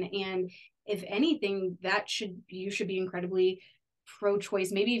condition. And if anything, you should be incredibly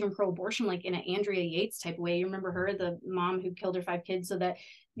pro-choice, maybe even pro-abortion, like in an Andrea Yates type of way. You remember her, the mom who killed her 5 kids so that,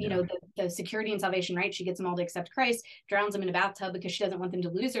 yeah. the security and salvation, right? She gets them all to accept Christ, drowns them in a bathtub because she doesn't want them to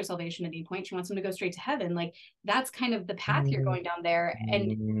lose their salvation at any point. She wants them to go straight to heaven. Like, that's kind of the path you're going down there.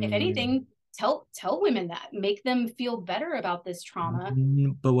 And if anything, tell women that, make them feel better about this trauma.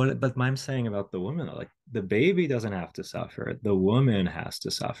 But I'm saying about the woman, like, the baby doesn't have to suffer, the woman has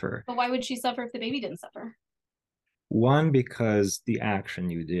to suffer. But why would she suffer if the baby didn't suffer? One, because the action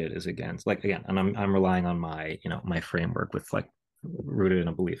you did is against, like, again, and I'm relying on my, my framework with like rooted in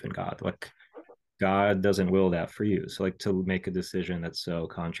a belief in God. Like God doesn't will that for you. So like to make a decision that's so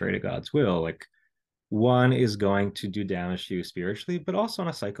contrary to God's will, like one is going to do damage to you spiritually, but also on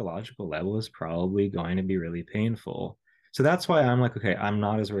a psychological level is probably going to be really painful. So that's why I'm like, okay, I'm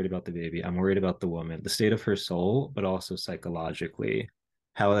not as worried about the baby. I'm worried about the woman, the state of her soul, but also psychologically,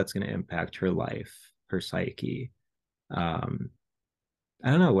 how that's going to impact her life, her psyche. Um, I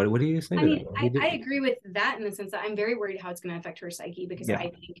don't know. What do you say I to that? mean, I agree with that in the sense that I'm very worried how it's going to affect her psyche because Yeah. I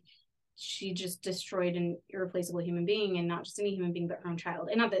think she just destroyed an irreplaceable human being, and not just any human being, but her own child.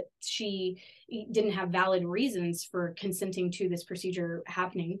 And not that she didn't have valid reasons for consenting to this procedure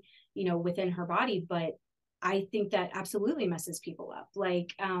happening, within her body, but I think that absolutely messes people up.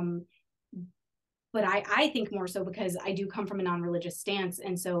 Like, but I think more so because I do come from a non-religious stance.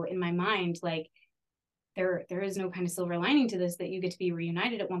 And so in my mind, like, there is no kind of silver lining to this, that you get to be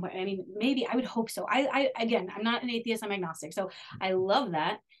reunited at one point. I mean, maybe I would hope so. I again, I'm not an atheist, I'm agnostic. So I love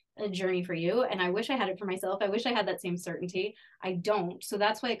that a journey for you. And I wish I had it for myself. I wish I had that same certainty. I don't. So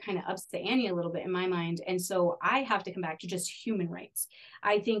that's why it kind of ups the ante a little bit in my mind. And so I have to come back to just human rights.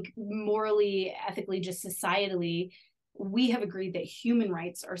 I think morally, ethically, just societally, we have agreed that human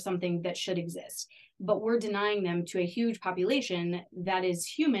rights are something that should exist, but we're denying them to a huge population that is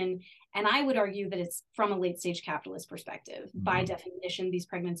human. And I would argue that it's from a late stage capitalist perspective. By definition, these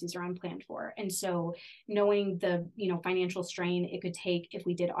pregnancies are unplanned for. And so knowing the, financial strain it could take if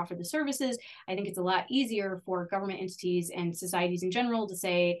we did offer the services, I think it's a lot easier for government entities and societies in general to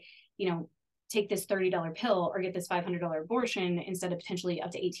say, take this $30 pill or get this $500 abortion instead of potentially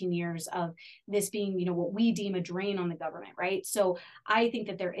up to 18 years of this being, what we deem a drain on the government, right? So I think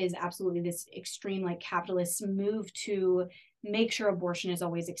that there is absolutely this extreme like capitalist move to make sure abortion is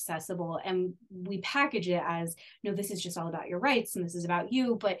always accessible, and we package it as, no, this is just all about your rights and this is about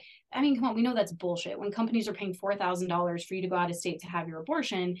you. But I mean, come on, we know that's bullshit. When companies are paying $4,000 for you to go out of state to have your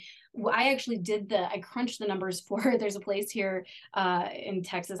abortion, I actually I crunched the numbers for there's a place here in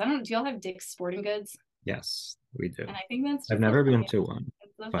Texas. I don't know, do y'all have Dick's Sporting Goods? Yes, we do. And I think that's I've just the never been funniest, to one,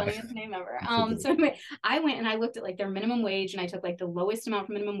 it's the but funniest name ever. it's a So anyway, I went and I looked at like their minimum wage, and I took like the lowest amount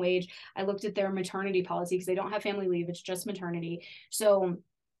for minimum wage. I looked at their maternity policy because they don't have family leave, it's just maternity. So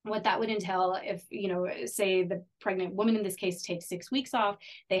what that would entail if, say the pregnant woman in this case takes 6 weeks off,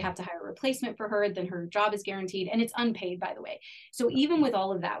 they have to hire a replacement for her, then her job is guaranteed, and it's unpaid, by the way. So even with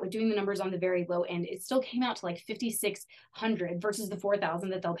all of that, with doing the numbers on the very low end, it still came out to like 5,600 versus the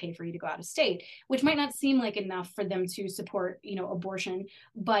 4,000 that they'll pay for you to go out of state, which might not seem like enough for them to support, abortion.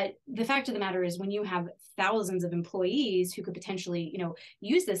 But the fact of the matter is, when you have thousands of employees who could potentially,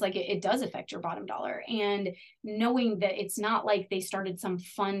 use this, like it does affect your bottom dollar. And knowing that it's not like they started some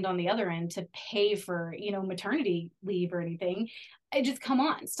fund on the other end to pay for, maternity leave or anything. I just, come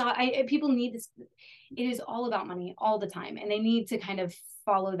on, stop. People need this. It is all about money all the time, and they need to kind of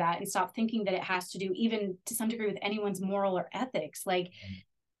follow that and stop thinking that it has to do, even to some degree, with anyone's moral or ethics. Like,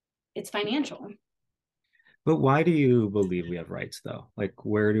 it's financial. But why do you believe we have rights though? Like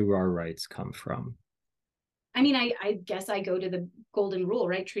where do our rights come from? I mean, I guess I go to the golden rule,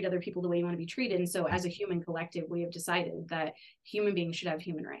 right? Treat other people the way you want to be treated. And so as a human collective, we have decided that human beings should have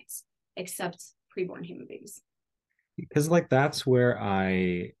human rights, except preborn human beings. Because like that's where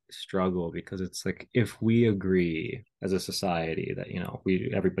I struggle, because it's like if we agree as a society that we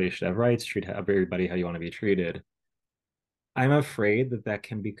everybody should have rights, treat everybody how you want to be treated, I'm afraid that that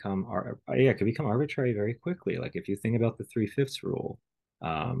can become yeah, it can become arbitrary very quickly. Like if you think about the three-fifths rule,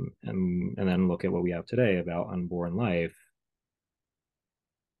 and then look at what we have today about unborn life.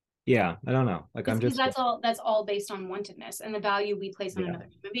 Yeah, I don't know. Like It's I'm because just that's all based on wantedness and the value we place on yeah. another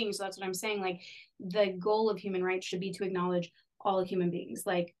human being. So that's what I'm saying. Like, the goal of human rights should be to acknowledge all human beings,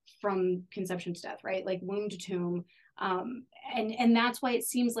 like from conception to death, right? Like womb to tomb. And that's why it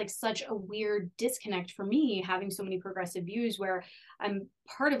seems like such a weird disconnect for me, having so many progressive views, where I'm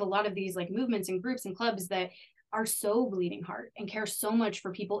part of a lot of these like movements and groups and clubs that are so bleeding heart and care so much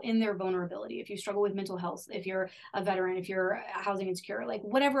for people in their vulnerability. If you struggle with mental health, if you're a veteran, if you're housing insecure, like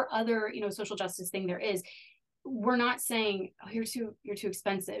whatever other, social justice thing there is, we're not saying, oh, you're too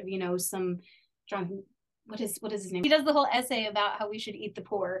expensive. Some Jonathan, what is his name? He does the whole essay about how we should eat the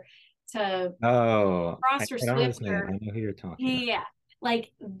poor to Oh, Frost or I don't know his Swift name. or I know who you're talking about. yeah,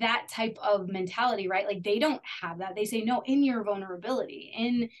 like that type of mentality, right? Like they don't have that. They say, no, in your vulnerability,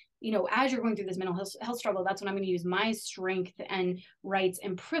 in, as you're going through this mental health struggle, that's when I'm going to use my strength and rights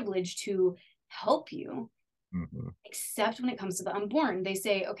and privilege to help you. Mm-hmm. Except when it comes to the unborn, they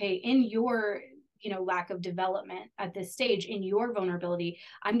say, okay, in your lack of development at this stage in your vulnerability,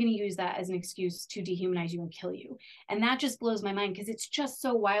 I'm going to use that as an excuse to dehumanize you and kill you. And that just blows my mind because it's just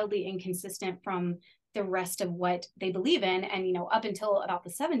so wildly inconsistent from the rest of what they believe in. And up until about the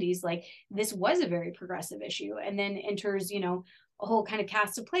 70s, like, this was a very progressive issue, and then enters a whole kind of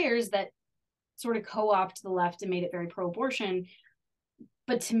cast of players that sort of co-opt the left and made it very pro-abortion.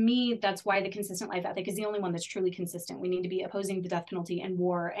 But to me, that's why the consistent life ethic is the only one that's truly consistent. We need to be opposing the death penalty and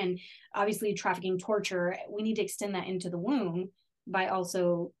war, and obviously trafficking, torture. We need to extend that into the womb by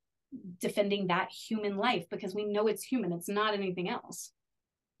also defending that human life, because we know it's human. It's not anything else.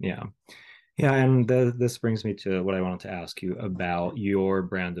 Yeah. Yeah, and this brings me to what I wanted to ask you about your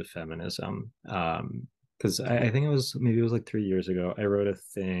brand of feminism. Because I think it was like 3 years ago, I wrote a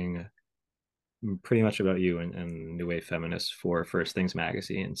thing pretty much about you and New Wave Feminists for First Things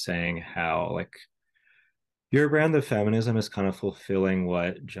magazine, saying how like your brand of feminism is kind of fulfilling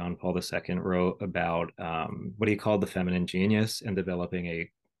what John Paul II wrote about what he called the feminine genius, and developing a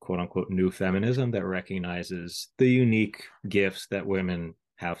quote unquote new feminism that recognizes the unique gifts that women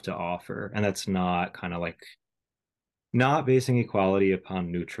have to offer. And that's not kind of like not basing equality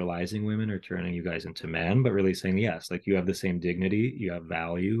upon neutralizing women or turning you guys into men, but really saying, yes, like you have the same dignity, you have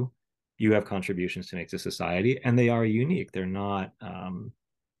value, you have contributions to make to society, and they are unique. They're not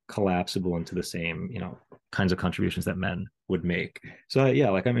collapsible into the same, kinds of contributions that men would make. So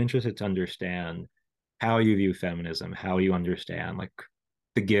yeah, like I'm interested to understand how you view feminism, how you understand like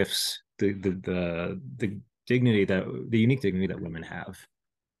the gifts, the dignity that the unique dignity that women have,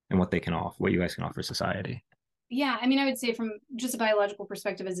 and what they can offer, what you guys can offer society. Yeah, I mean, I would say from just a biological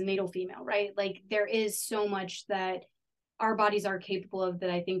perspective as a natal female, right? Like, there is so much that our bodies are capable of that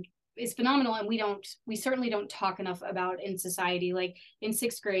I think is phenomenal, and we certainly don't talk enough about in society. Like in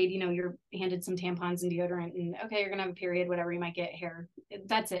sixth grade, you're handed some tampons and deodorant, and okay, you're gonna have a period, whatever, you might get hair,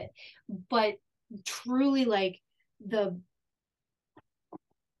 that's it. But truly, like, the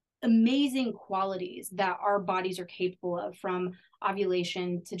amazing qualities that our bodies are capable of, from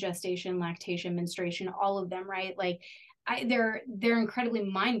ovulation to gestation, lactation, menstruation, all of them, right? Like, they're incredibly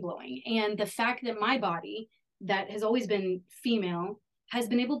mind-blowing. And the fact that my body, that has always been female, has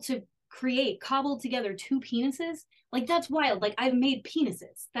been able to cobble together two penises, like, that's wild. Like, I've made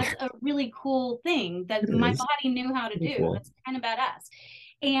penises. That's a really cool thing that It my is body knew how to do. cool. That's kind of badass.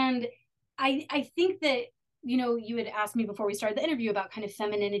 And I think that, you had asked me before we started the interview about kind of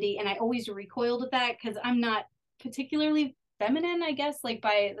femininity, and I always recoiled at that because I'm not particularly feminine, I guess, like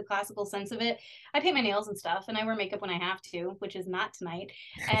by the classical sense of it. I paint my nails and stuff, and I wear makeup when I have to, which is not tonight.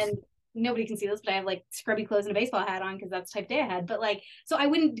 And nobody can see this, but I have like scrubby clothes and a baseball hat on because that's the type of day I had. But like, so I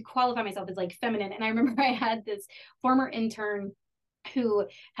wouldn't qualify myself as like feminine. And I remember I had this former intern who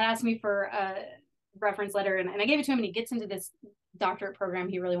had asked me for a reference letter, and I gave it to him, and he gets into this doctorate program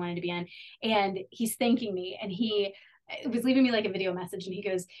he really wanted to be in, and he's thanking me, and he was leaving me like a video message, and he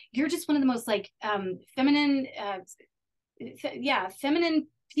goes, "You're just one of the most like feminine feminine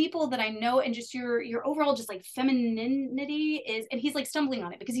people that I know, and just your overall just like femininity is," and he's like stumbling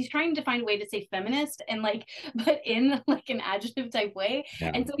on it because he's trying to find a way to say feminist, and like, but in like an adjective type way.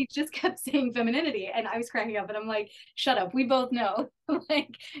 Yeah. And so he just kept saying femininity, and I was cracking up, and I'm like, shut up, we both know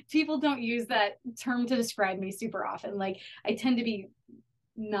like, people don't use that term to describe me super often. Like, I tend to be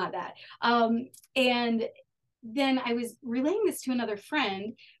not that. And then I was relaying this to another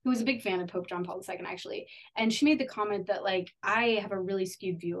friend who was a big fan of Pope John Paul II, actually. And she made the comment that, like, I have a really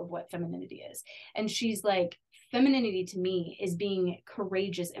skewed view of what femininity is. And she's like, femininity to me is being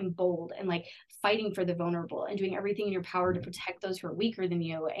courageous and bold and like fighting for the vulnerable and doing everything in your power to protect those who are weaker than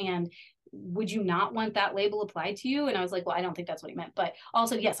you. And would you not want that label applied to you? And I was like, well, I don't think that's what he meant. But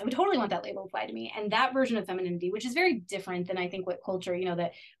also, yes, I would totally want that label applied to me. And that version of femininity, which is very different than I think what culture,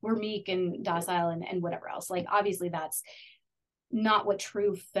 that we're meek and docile and whatever else. Like, obviously, that's not what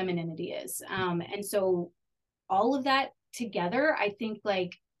true femininity is. And so all of that together, I think,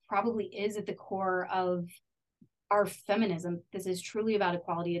 like, probably is at the core of our feminism. This is truly about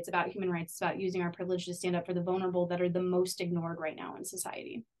equality. It's about human rights. It's about using our privilege to stand up for the vulnerable that are the most ignored right now in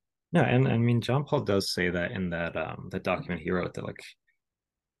society. No, and I mean John Paul does say that in that document he wrote, that like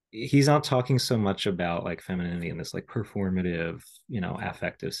he's not talking so much about like femininity in this like performative,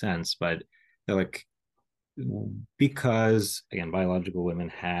 affective sense, but they're like, because again, biological women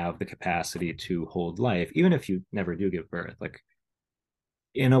have the capacity to hold life, even if you never do give birth. Like,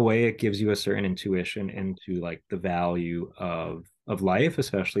 in a way, it gives you a certain intuition into like the value of life,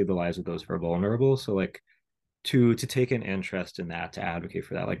 especially the lives of those who are vulnerable. So like to take an interest in that, to advocate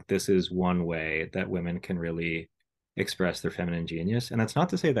for that, like this is one way that women can really express their feminine genius. And that's not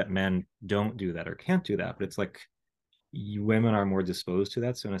to say that men don't do that or can't do that, but it's like women are more disposed to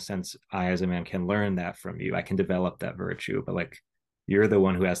that. So in a sense, I as a man can learn that from you. I can develop that virtue, but like you're the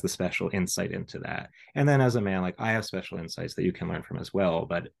one who has the special insight into that. And then as a man, like I have special insights that you can learn from as well.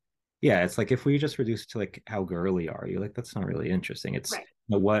 But yeah, it's like if we just reduce it to like how girly are you, like that's not really interesting. It's Right.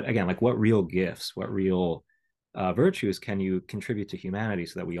 what again, like what real gifts, what real virtues can you contribute to humanity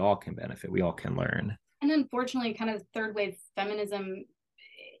so that we all can benefit, we all can learn. And unfortunately, kind of third wave feminism,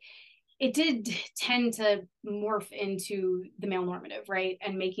 it did tend to morph into the male normative, right?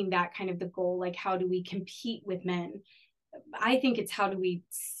 And making that kind of the goal, like how do we compete with men? I think it's how do we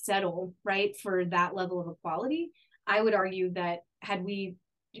settle, right, for that level of equality. I would argue that had we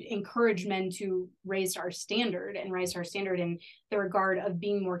encouraged men to raise our standard and raise our standard in the regard of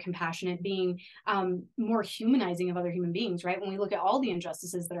being more compassionate, being more humanizing of other human beings, right? When we look at all the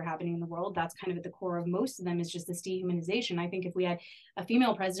injustices that are happening in the world, that's kind of at the core of most of them is just this dehumanization. I think if we had a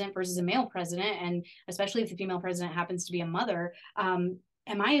female president versus a male president, and especially if the female president happens to be a mother,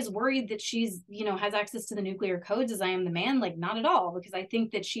 am I as worried that she's, has access to the nuclear codes as I am the man? Like, not at all, because I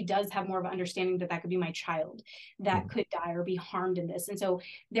think that she does have more of an understanding that that could be my child that Mhm. could die or be harmed in this. And so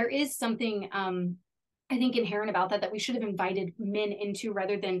there is something, I think, inherent about that we should have invited men into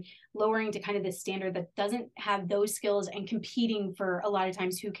rather than lowering to kind of this standard that doesn't have those skills and competing for a lot of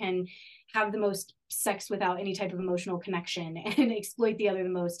times who can have the most sex without any type of emotional connection and exploit the other the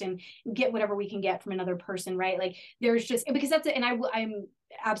most and get whatever we can get from another person, right? Like there's just because that's it. And I'm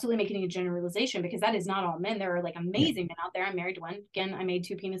absolutely making a generalization because that is not all men. There are like Yeah. amazing men out there. I'm married to one. Again, I made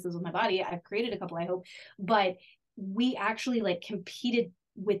two penises with my body. I've created a couple, I hope. But we actually like competed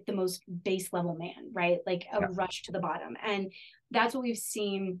with the most base level man, right? Like a Yeah. rush to the bottom. And that's what we've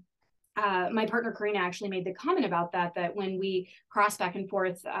seen. My partner Karina actually made the comment about that when we cross back and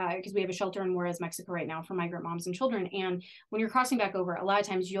forth, because we have a shelter in Juarez, Mexico right now for migrant moms and children. And when you're crossing back over, a lot of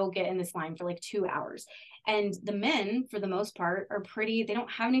times you'll get in this line for like 2 hours. And the men, for the most part, are pretty, they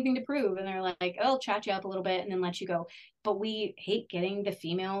don't have anything to prove. And they're like, oh, I'll chat you up a little bit and then let you go. But we hate getting the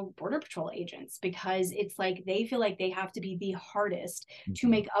female Border Patrol agents because it's like they feel like they have to be the hardest to Mhm.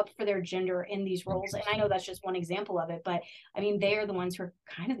 make up for their gender in these roles. And I know Interesting. that's just one example of it, but I mean, they are the ones who are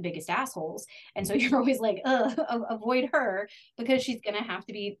kind of the biggest assholes. And so you're always like, avoid her because she's going to have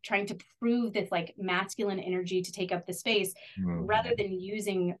to be trying to prove this like masculine energy to take up the space rather Mhm. than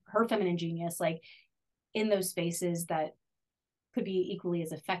using her feminine genius like in those spaces that could be equally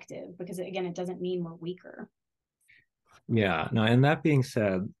as effective because again, it doesn't mean we're weaker. Yeah, no, and that being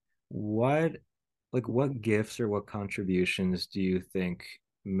said, what what gifts or what contributions do you think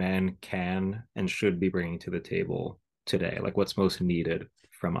men can and should be bringing to the table today? Like what's most needed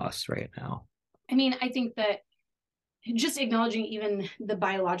from us right now? I mean, I think that just acknowledging even the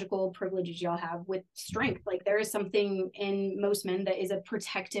biological privileges y'all have with strength, like there is something in most men that is a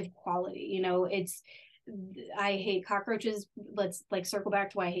protective quality. It's I hate cockroaches. Let's like circle back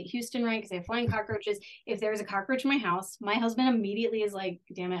to why I hate Houston, right? Because I have flying cockroaches. If there's a cockroach in my house, my husband immediately is like,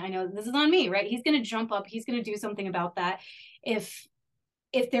 damn it, I know this is on me, right? He's gonna jump up, he's gonna do something about that. If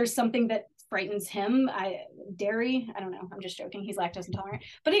there's something that frightens him, dairy, I don't know, I'm just joking, he's lactose intolerant,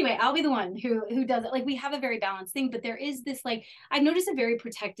 but anyway, I'll be the one who does it. Like we have a very balanced thing, but there is this like I've noticed a very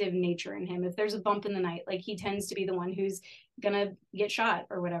protective nature in him. If there's a bump in the night, like he tends to be the one who's gonna get shot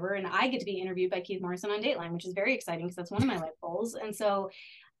or whatever, and I get to be interviewed by Keith Morrison on Dateline, which is very exciting because that's one of my life goals. And so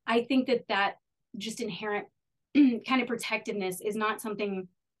I think that just inherent kind of protectiveness is not something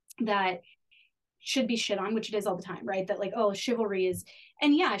that should be shit on, which it is all the time, right? That like, oh, chivalry is,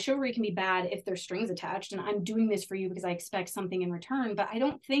 and yeah, chivalry can be bad if there's strings attached, and I'm doing this for you because I expect something in return. But I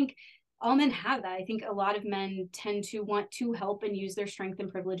don't think all men have that. I think a lot of men tend to want to help and use their strength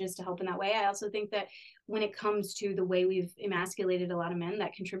and privileges to help in that way. I also think that when it comes to the way we've emasculated a lot of men,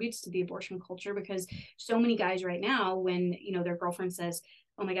 that contributes to the abortion culture because so many guys right now, when their girlfriend says,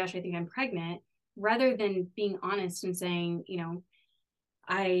 "Oh my gosh, I think I'm pregnant," rather than being honest and saying,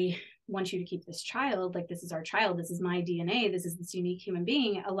 I want you to keep this child, like this is our child, this is my DNA, this is this unique human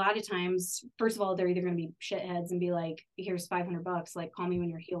being. A lot of times, first of all, they're either going to be shitheads and be like, here's $500, like call me when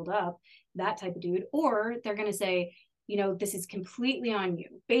you're healed up, that type of dude, or they're going to say, this is completely on you,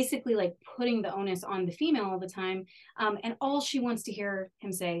 basically like putting the onus on the female all the time. And all she wants to hear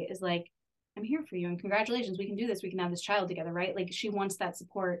him say is like, I'm here for you and congratulations, we can do this, we can have this child together, right? Like she wants that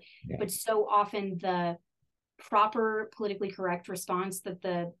support. Yeah. But so often the proper politically correct response that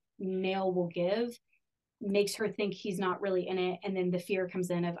the male will give makes her think he's not really in it, and then the fear comes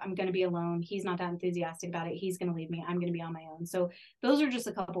in of I'm going to be alone, he's not that enthusiastic about it, he's going to leave me, I'm going to be on my own. So those are just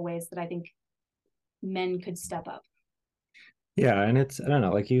a couple ways that I think men could step up. Yeah, and it's I don't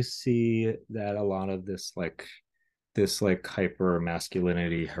know, like you see that a lot of this like this like hyper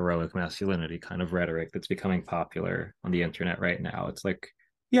masculinity, heroic masculinity kind of rhetoric that's becoming popular on the internet right now. It's like,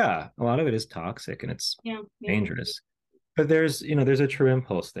 yeah, a lot of it is toxic and it's Yeah, yeah. dangerous. But there's, there's a true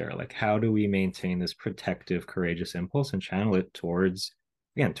impulse there. Like, how do we maintain this protective, courageous impulse and channel it towards,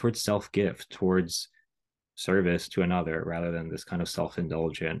 again, towards self-gift, towards service to another, rather than this kind of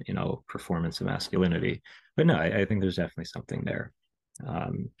self-indulgent, performance of masculinity. But no, I think there's definitely something there.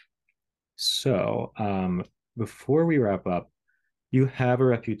 Um, so before we wrap up, you have a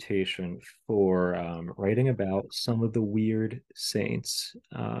reputation for writing about some of the weird saints.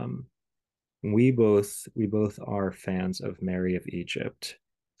 We both are fans of Mary of Egypt.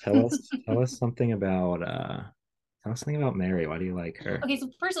 Tell us something about tell us something about Mary. Why do you like her? Okay, so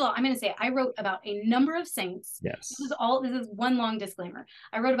first of all, I'm going to say I wrote about a number of saints. Yes. This is one long disclaimer.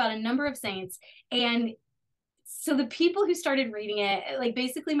 I wrote about a number of saints, and so the people who started reading it, like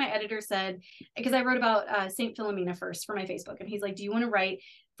basically my editor said, because I wrote about Saint Philomena first for my Facebook, and he's like, do you want to write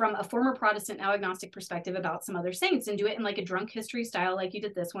from a former Protestant, now agnostic perspective about some other saints and do it in like a drunk history style like you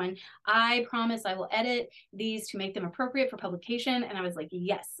did this one? I promise I will edit these to make them appropriate for publication. And I was like,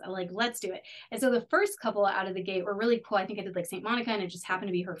 yes, I'm like, let's do it. And so the first couple out of the gate were really cool. I think I did like Saint Monica, and it just happened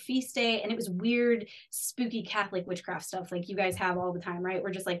to be her feast day, and it was weird, spooky Catholic witchcraft stuff like you guys have all the time, right?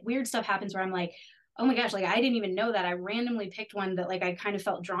 Where just like weird stuff happens where I'm like, oh my gosh, like I didn't even know that. I randomly picked one that like I kind of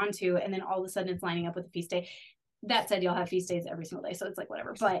felt drawn to, and then all of a sudden it's lining up with the feast day. That said, you'll have feast days every single day, so it's like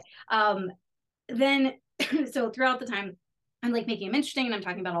whatever. But then so throughout the time, I'm like making them interesting, and I'm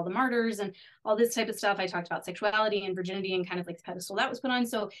talking about all the martyrs and all this type of stuff. I talked about sexuality and virginity and kind of like the pedestal that was put on.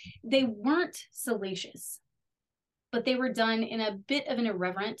 So they weren't salacious, but they were done in a bit of an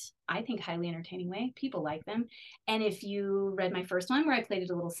irreverent, I think highly entertaining way. People like them. And if you read my first one where I played it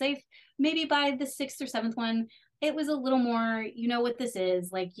a little safe, maybe by the sixth or seventh one, it was a little more, you know what this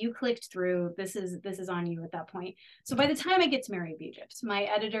is, like you clicked through, this is on you at that point. So by the time I get to Mary of Egypt, my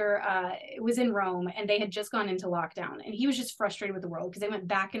editor was in Rome, and they had just gone into lockdown, and he was just frustrated with the world because they went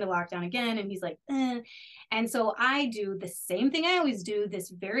back into lockdown again, and he's like, eh. And so I do the same thing I always do,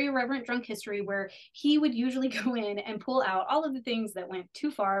 this very irreverent drunk history where he would usually go in and pull out all of the things that went too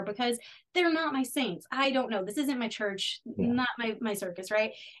far because they're not my saints. I don't know. This isn't my church, not my circus,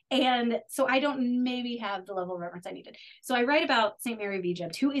 right? And so I don't maybe have the level of reverence I needed. So I write about St. Mary of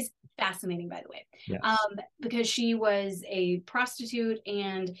Egypt, who is fascinating, by the way, Yes. because she was a prostitute.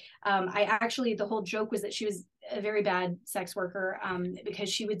 And I actually, the whole joke was that she was a very bad sex worker, because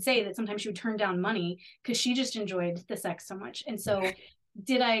she would say that sometimes she would turn down money because she just enjoyed the sex so much. And so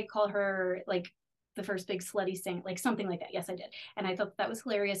did I call her like the first big slutty saint, like something like that? Yes, I did. And I thought that was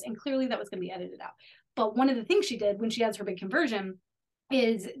hilarious. And clearly that was going to be edited out. But one of the things she did when she has her big conversion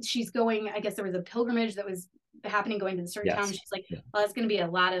is she's going, I guess there was a pilgrimage that was happening going to the certain town. She's like, well, it's going to be a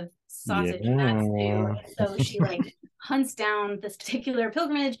lot of sausage and that stew. So she like hunts down this particular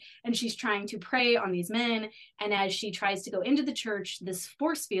pilgrimage, and she's trying to prey on these men. And as she tries to go into the church, this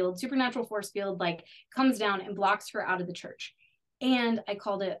force field, supernatural force field, like comes down and blocks her out of the church. And I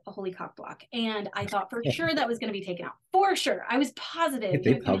called it a holy cock block. And I thought for sure that was going to be taken out. For sure. I was positive. Did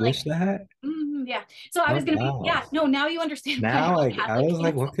they publish that? Yeah. So I was going to be, yeah, no, now you understand. Now, like, I was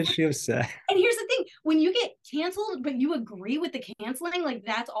like, what could she have said? And here's the thing, when you get canceled, but you agree with the canceling, like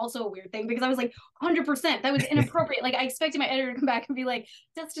that's also a weird thing, because I was like, 100%, that was inappropriate. Like I expected my editor to come back and be like,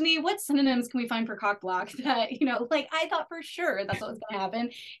 Destiny, what synonyms can we find for cock block? That, like I thought for sure that's what was going to happen.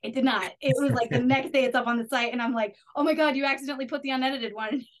 It did not. It was like the next day it's up on the site, and I'm like, oh my God, you accidentally put the unedited one.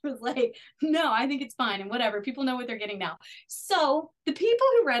 And he was like, no, I think it's fine. And whatever, people know what they're getting now. So the people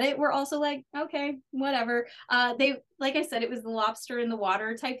who read it were also like, okay, whatever. They, like I said, it was the lobster in the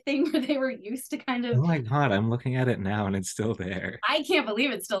water type thing where they were used to kind of. Oh my God, I'm looking at it now and it's still there. I can't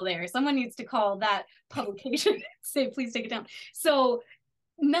believe it's still there. Someone needs to call that publication and say, please take it down. So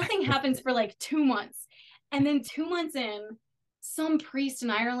nothing happens for like 2 months. And then 2 months in, some priest in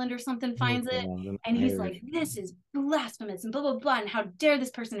Ireland or something finds it, and he's like, this is blasphemous and blah, blah, blah, and how dare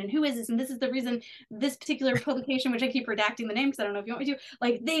this person, and who is this, and this is the reason this particular publication, which I keep redacting the name because I don't know if you want me to,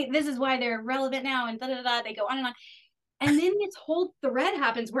 like, this is why they're relevant now, and da da da, they go on and on. And then this whole thread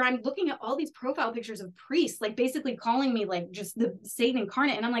happens where I'm looking at all these profile pictures of priests, like basically calling me like just the Satan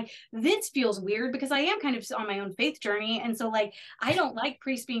incarnate. And I'm like, this feels weird because I am kind of on my own faith journey. And so like, I don't like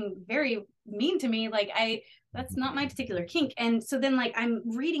priests being very mean to me. Like that's not my particular kink. And so then like I'm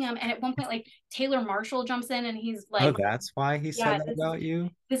reading them, and at one point like Taylor Marshall jumps in and he's Oh, like, that's why he said yeah, that about you?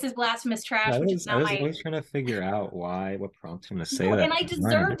 this is blasphemous I trash, which is was I not was my always trying to figure out what prompted him to say no, that. and I Right.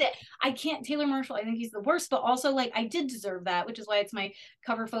 deserved it. I can't Taylor Marshall. I think he's the worst, but also like I did deserve that, which is why it's my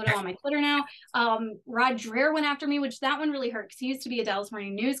cover photo on my Twitter now. Rod Dreher went after me, which that one really hurt because he used to be a Dallas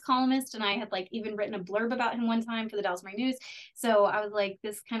Morning News columnist, and I had like even written a blurb about him one time for the Dallas Morning News. So I was like,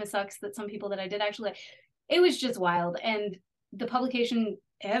 this kind of sucks that some people that I did actually like. It was just wild, and the publication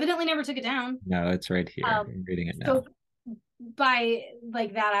evidently never took it down. No, it's right here. Um, I'm reading it now. so by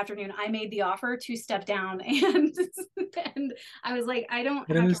like that afternoon, I made the offer to step down, and and I was like, I don't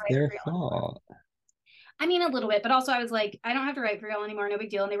But it have to was write their for y'all anymore. fault. I mean, a little bit, but also I was like, I don't have to write for y'all anymore. No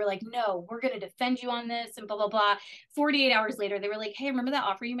big deal. And they were like, no, we're going to defend you on this and blah, blah, blah. 48 hours later, they were like, hey, remember that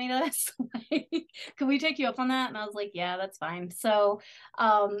offer you made us? Like, can we take you up on that? And I was like, yeah, that's fine. So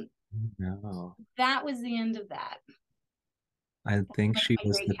No. that was the end of that. I think Like she my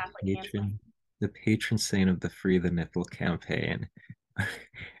was great Catholic ancestors. the patron saint of the Free the Nipple campaign.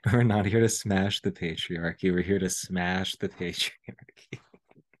 We're not here to smash the patriarchy. We're here to smash the patriarchy.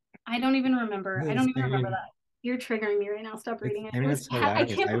 I don't even remember. I don't even I remember mean, that. You're triggering me right now. Stop reading it. It was, it's I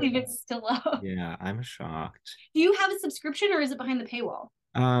hilarious. can't believe it's still up. Yeah, I'm shocked. Do you have a subscription or is it behind the paywall?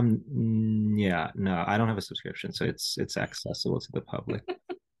 Yeah, no, I don't have a subscription, so it's accessible to the public.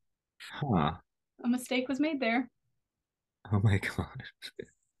 Huh. A mistake was made there. Oh my God.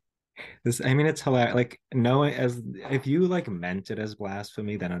 I mean, it's hilarious. Like, knowing as if you like meant it as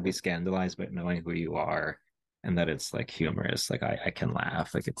blasphemy, then I'd be scandalized. But knowing who you are and that it's like humorous, like I can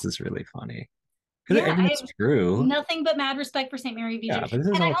laugh. Like, it's just really funny. Because I Yeah, mean, I it's true. nothing but mad respect for Saint Mary of Yeah, Egypt. but this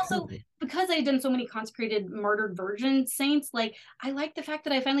is And I all also, true. because I had done so many consecrated martyred virgin saints, like I like the fact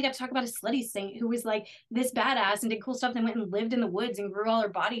that I finally got to talk about a slutty saint who was like this badass and did cool stuff and went and lived in the woods and grew all her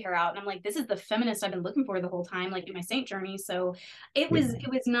body hair out. And I'm like, this is the feminist I've been looking for the whole time, like in my saint journey. So Yeah. it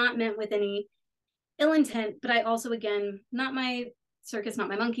was not meant with any ill intent, but I also again, not my circus, not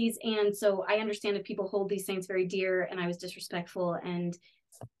my monkeys. And so I understand if people hold these saints very dear and I was disrespectful and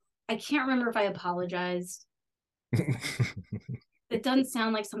I can't remember if I apologized. It doesn't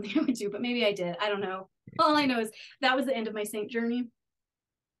sound like something I would do, but maybe I did. I don't know. All I know is that was the end of my saint journey.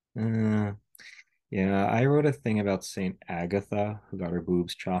 Uh, yeah, I wrote a thing about Saint Agatha who got her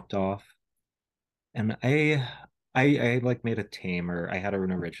boobs chopped off. And I like made a tamer. I had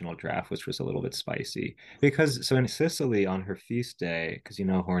an original draft, which was a little bit spicy because so in Sicily on her feast day, because you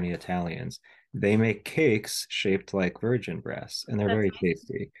know horny Italians, they make cakes shaped like virgin breasts, and they're That's very nice.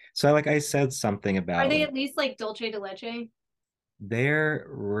 tasty. So I said something Are about they like at least like dulce de leche? their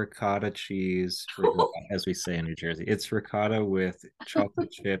ricotta cheese, as we say in New Jersey. It's ricotta with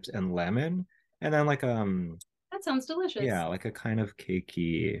chocolate chips and lemon, and then like That sounds delicious. yeah, like a kind of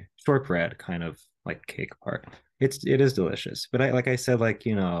cakey shortbread kind of like cake part. It is delicious. But I like I said, like,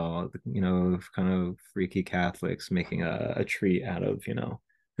 kind of freaky Catholics making a treat out of,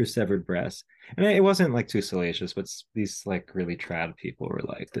 her severed breast. And it wasn't like too salacious, but these like really trad people were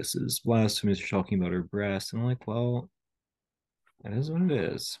like, this is blasphemous, you're talking about her breast. And I'm like, well, it is what it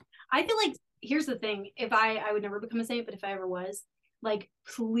is. I feel like here's the thing. If I would never become a saint, but if I ever was, like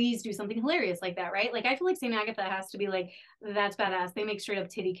please do something hilarious like that, right? Like I feel like Saint Agatha has to be like, that's badass. They make straight up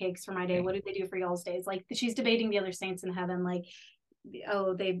titty cakes for my day. Yeah. What do they do for y'all's days? Like she's debating the other saints in heaven, like,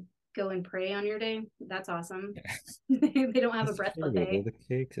 oh, they go and pray on your day. That's awesome. They don't have a It's breath true. buffet. The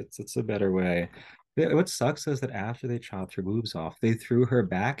cakes, it's a better way. What sucks is that after they chopped her boobs off, they threw her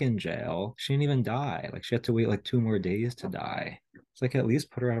back in jail. She didn't even die. Like she had to wait like 2 more days to die. It's like at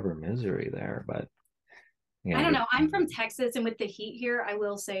least put her out of her misery there. But I yeah, don't good. know. I'm from Texas, and with the heat here, I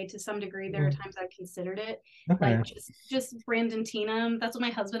will say to some degree there are Mm, times I've considered it. okay. Like just Brandon Tina. That's what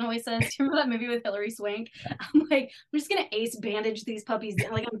my husband always says. Do you remember that movie with Hilary Swank? I'm like, I'm just gonna ace bandage these puppies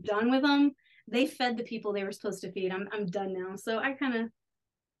down. Like I'm done with them. They fed the people they were supposed to feed. I'm done now. So I kind of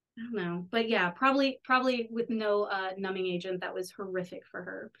I don't know. But yeah, probably with no numbing agent that was horrific for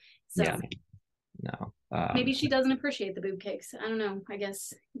her. Yeah, So no. maybe she doesn't appreciate the boob cakes. I don't know. I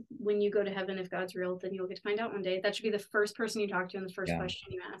guess when you go to heaven, if God's real, then you'll get to find out one day. That should be the first person you talk to and the first Yeah,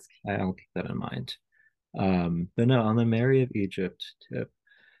 question you ask. I'll keep that in mind. But no, on the Mary of Egypt tip.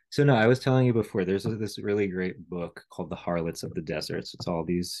 So no, I was telling you before, there's this really great book called The Harlots of the Deserts. It's all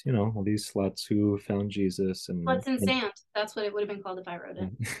these, all these sluts who found Jesus What's in sand? That's what it would have been called if I wrote it.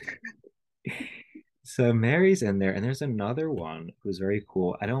 So Mary's in there, and there's another one who's very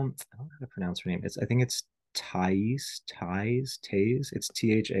cool. I don't know how to pronounce her name. I think it's Thais. It's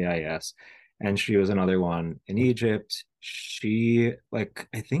Thais, and she was another one in Egypt. She like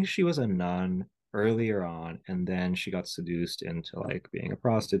I think she was a nun earlier on, and then she got seduced into like being a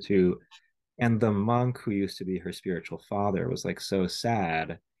prostitute. And the monk who used to be her spiritual father was like so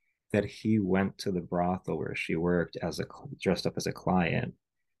sad that he went to the brothel where she worked as a dressed up as a client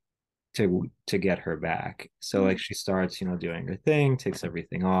to get her back. So like she starts, doing her thing, takes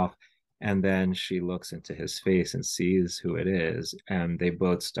everything off, and then she looks into his face and sees who it is, and they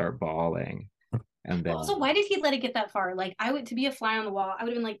both start bawling. And then Also, why did he let it get that far? Like, I would, to be a fly on the wall, I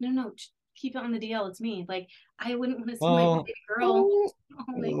would have been like, no, no, keep it on the DL. It's me. Like, I wouldn't want to see my well, baby girl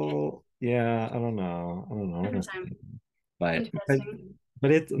holding it yeah, I don't know. I don't know. every time. But but Interesting.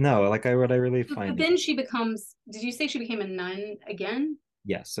 but it's no, like I what I really But find it. then she becomes, did you say she became a nun again?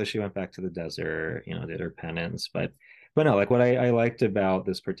 Yes, so she went back to the desert, did her penance, but no, like what I liked about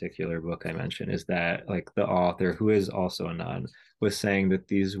this particular book I mentioned is that like the author, who is also a nun, was saying that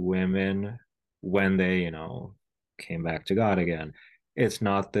these women, when they, came back to God again, it's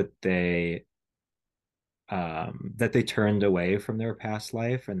not that they turned away from their past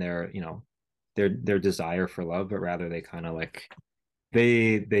life and their desire for love, but rather they kind of like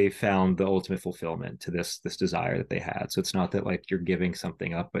they found the ultimate fulfillment to this desire that they had. So it's not that like you're giving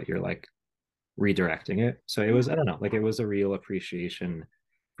something up, but you're like redirecting it. So it was, I don't know, like it was a real appreciation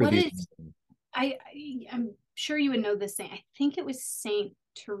for What these. is, I'm sure you would know this saint. I think it was Saint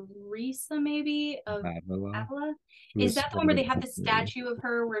Teresa, maybe, of Avila, Avila. Is who's that the one where they have the statue of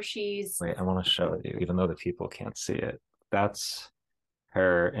her where she's, wait, I want to show you, even though the people can't see it. That's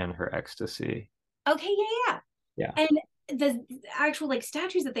her in her ecstasy. okay, yeah, yeah. Yeah, And the actual like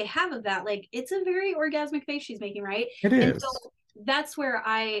statues that they have of that, like it's a very orgasmic face she's making, right? it And is. so that's where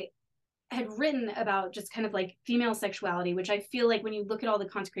I had written about just kind of like female sexuality, which I feel like when you look at all the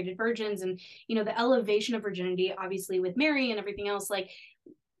consecrated virgins and the elevation of virginity, obviously with Mary and everything else, like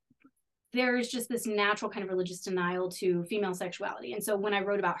there's just this natural kind of religious denial to female sexuality. And so when I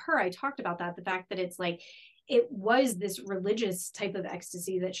wrote about her, I talked about that, the fact that it's like it was this religious type of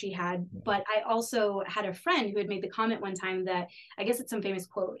ecstasy that she had. But I also had a friend who had made the comment one time that I guess it's some famous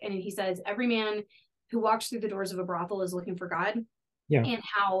quote, and he says, every man who walks through the doors of a brothel is looking for God. Yeah, And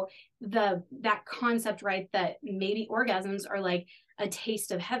how that concept, right, that maybe orgasms are like a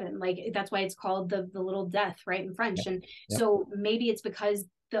taste of heaven, like that's why it's called the little death, right, in yeah, French. And yeah. so maybe it's because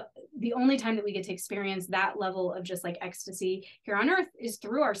the only time that we get to experience that level of just like ecstasy here on earth is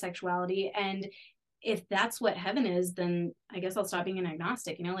through our sexuality. And if that's what heaven is, then I guess I'll stop being an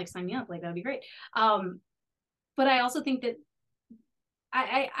agnostic, like sign me up, like that'd be great. But I also think that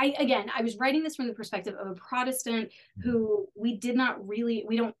again, I was writing this from the perspective of a Protestant who we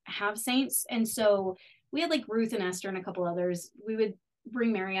don't have saints. And so we had like Ruth and Esther and a couple others. We would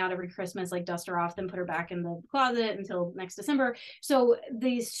bring Mary out every Christmas, like dust her off, then put her back in the closet until next December. So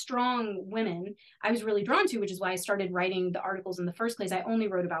these strong women I was really drawn to, which is why I started writing the articles in the first place. I only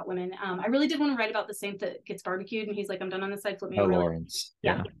wrote about women. I really did want to write about the saint that gets barbecued and he's like, I'm done on this side, flip me Oh, over. Like, Lawrence.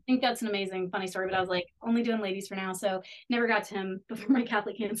 yeah, Yeah. I think that's an amazing, funny story, but I was like, only doing ladies for now. So never got to him before my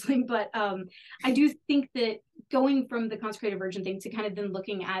Catholic canceling. But I do think that going from the consecrated virgin thing to kind of then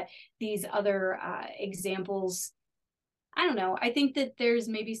looking at these other examples, I don't know. I think that there's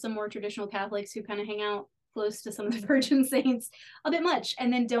maybe some more traditional Catholics who kind of hang out close to some of the virgin saints a bit much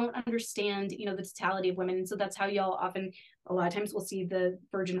and then don't understand, the totality of women. And so that's how y'all often, a lot of times we'll see the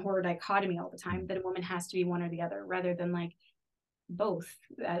virgin whore dichotomy all the time, that a woman has to be one or the other rather than like both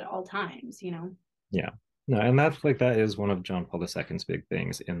at all times. Yeah. No, and that is one of John Paul II's big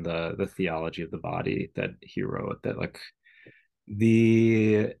things in the theology of the body that he wrote, that like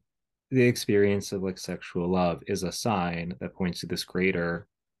the the experience of like sexual love is a sign that points to this greater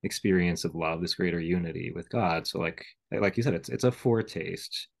experience of love, this greater unity with God. So like you said, it's a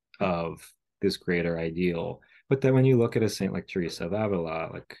foretaste of this greater ideal. But then when you look at a saint like Teresa of Avila,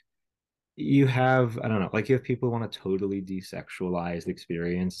 like you have, I don't know, like you have people who want to totally desexualize the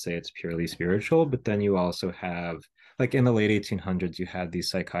experience, say it's purely spiritual, but then you also have, like in the late 1800s, you had these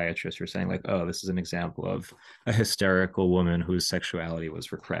psychiatrists who were saying like, oh, this is an example of a hysterical woman whose sexuality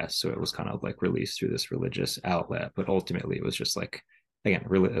was repressed, so it was kind of like released through this religious outlet, but ultimately it was just like, again,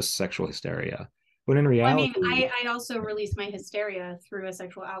 religious sexual hysteria. When in Well, I mean, reality, I also release my hysteria through a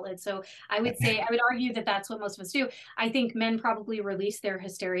sexual outlet. So I would argue that that's what most of us do. I think men probably release their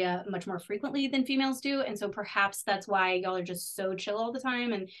hysteria much more frequently than females do. And so perhaps that's why y'all are just so chill all the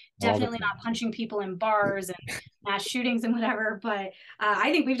time and all the definitely not time. punching people in bars and mass shootings and whatever. But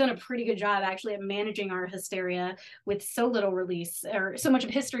I think we've done a pretty good job actually at managing our hysteria with so little release or so much of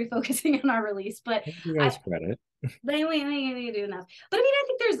history focusing on our release. But You I, guys credit. but anyway, I do enough. But I mean, I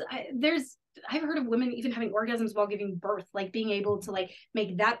think there's I've heard of women even having orgasms while giving birth, like being able to like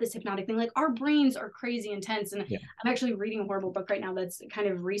make that this hypnotic thing. Like our brains are crazy intense. And Yeah. I'm actually reading a horrible book right now that's kind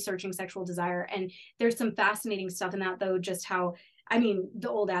of researching sexual desire. And there's some fascinating stuff in that though, just how I mean, the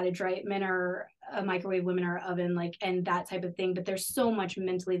old adage, right? Men are a microwave, women are oven, like, and that type of thing. But there's so much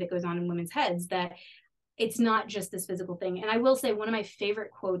mentally that goes on in women's heads that it's not just this physical thing. And I will say one of my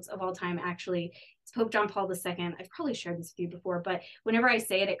favorite quotes of all time, actually, is Pope John Paul II. I've probably shared this with you before, but whenever I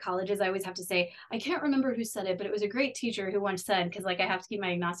say it at colleges, I always have to say, I can't remember who said it, but it was a great teacher who once said, because like I have to keep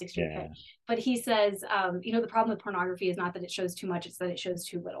my agnostic streak Yeah. but he says, the problem with pornography is not that it shows too much, it's that it shows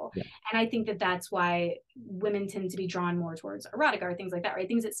too little. Yeah. And I think that that's why women tend to be drawn more towards erotica or things like that, right?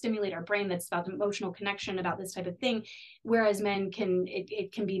 Things that stimulate our brain, that's about the emotional connection about this type of thing. Whereas men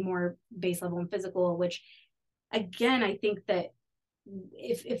it can be more base level and physical, which again, I think that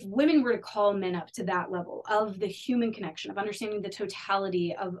if women were to call men up to that level of the human connection, of understanding the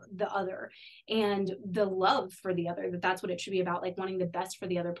totality of the other and the love for the other, that's what it should be about, like wanting the best for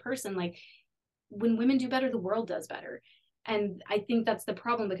the other person. Like when women do better, the world does better. And I think that's the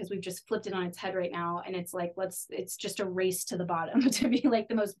problem, because we've just flipped it on its head right now. And it's like, it's just a race to the bottom to be like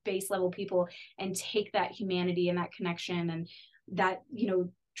the most base level people and take that humanity and that connection and that,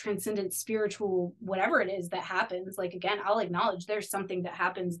 transcendent spiritual whatever it is that happens. Like again, I'll acknowledge there's something that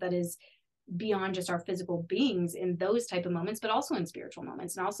happens that is beyond just our physical beings in those type of moments, but also in spiritual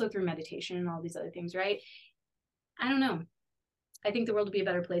moments and also through meditation and all these other things, right? I don't know. I think the world would be a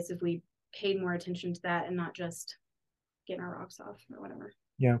better place if we paid more attention to that and not just getting our rocks off or whatever.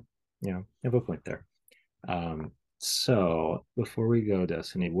 Yeah, you have a point there. So before we go,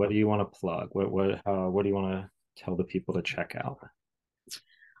 Destiny, what do you want to plug? What do you want to tell the people to check out?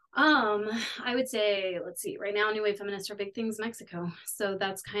 I would say, let's see, right now, New Wave Feminists are big things in Mexico. So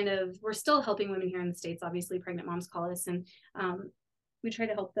that's kind of, we're still helping women here in the States. Obviously, pregnant moms call us and we try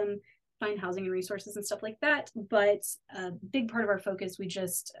to help them find housing and resources and stuff like that. But a big part of our focus, we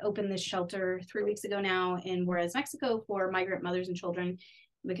just opened this shelter 3 weeks ago now in Juarez, Mexico for migrant mothers and children,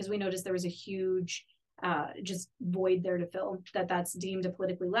 because we noticed there was a huge just void there to fill, that's deemed a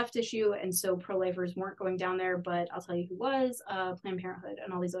politically left issue. And so pro-lifers weren't going down there, but I'll tell you who was, Planned Parenthood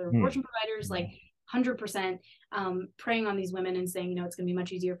and all these other abortion providers, like 100% preying on these women and saying, it's going to be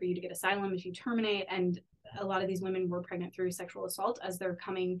much easier for you to get asylum if you terminate. And a lot of these women were pregnant through sexual assault as they're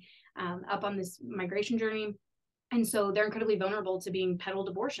coming up on this migration journey. And so they're incredibly vulnerable to being peddled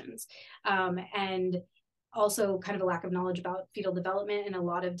abortions. And also kind of a lack of knowledge about fetal development in a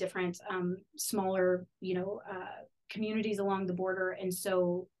lot of different smaller, communities along the border. And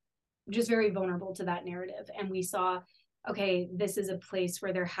so just very vulnerable to that narrative. And we saw, okay, this is a place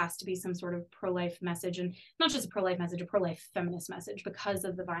where there has to be some sort of pro-life message, and not just a pro-life message, a pro-life feminist message, because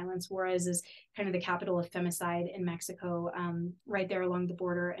of the violence. Juarez is kind of the capital of femicide in Mexico, right there along the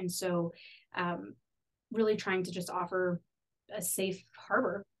border. And so really trying to just offer a safe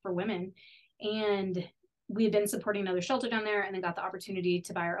harbor for women. And we had been supporting another shelter down there and then got the opportunity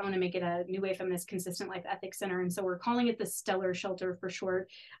to buy our own and make it a New Wave Feminist Consistent Life Ethics Center. And so we're calling it the Stellar Shelter for short.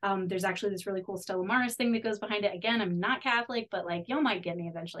 There's actually this really cool Stella Maris thing that goes behind it. Again, I'm not Catholic, but like y'all might get me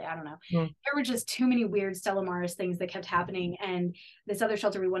eventually. I don't know. There were just too many weird Stella Maris things that kept happening. And this other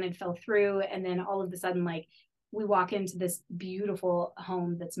shelter we wanted fell through. And then all of a sudden, like, we walk into this beautiful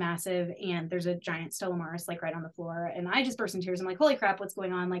home that's massive and there's a giant Stella Maris like right on the floor. And I just burst in tears. I'm like, holy crap, what's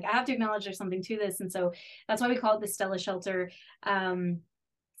going on? Like, I have to acknowledge there's something to this. And so that's why we call it the Stella Shelter.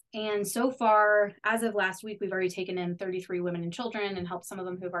 And so far, as of last week, we've already taken in 33 women and children and helped some of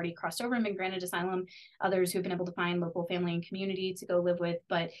them who have already crossed over and been granted asylum, others who've been able to find local family and community to go live with.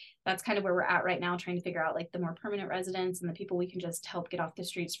 But that's kind of where we're at right now, trying to figure out like the more permanent residents and the people we can just help get off the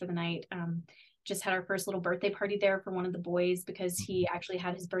streets for the night. Just had our first little birthday party there for one of the boys, because he actually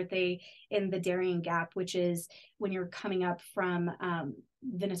had his birthday in the Darien Gap, which is when you're coming up from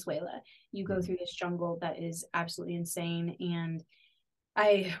Venezuela. You go through this jungle that is absolutely insane. And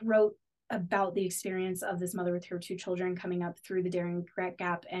I wrote about the experience of this mother with her 2 children coming up through the Darien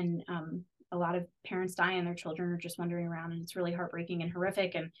Gap, and a lot of parents die and their children are just wandering around, and it's really heartbreaking and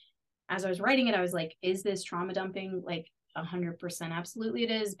horrific. And as I was writing it, I was like, is this trauma dumping? Like 100% absolutely it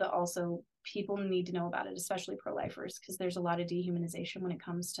is, but also people need to know about it, especially pro-lifers, because there's a lot of dehumanization when it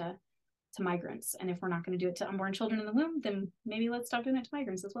comes to migrants. And if we're not going to do it to unborn children in the womb, then maybe let's stop doing it to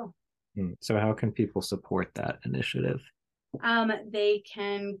migrants as well. So how can people support that initiative? They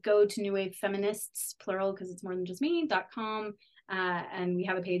can go to New Wave Feminists, plural, because it's more than just me.com. And we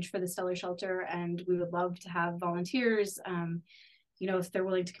have a page for the Stellar Shelter, and we would love to have volunteers, if they're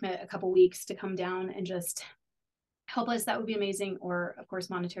willing to commit a couple weeks to come down and just help us, that would be amazing. Or of course,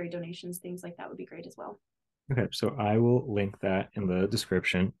 monetary donations, things like that would be great as well. Okay, so I will link that in the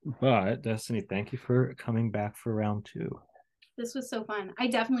description. But Destiny, thank you for coming back for round 2. This was so fun. I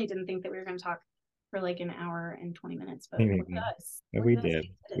definitely didn't think that we were going to talk for like an hour and 20 minutes, but we did.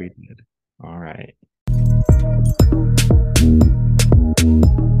 All right.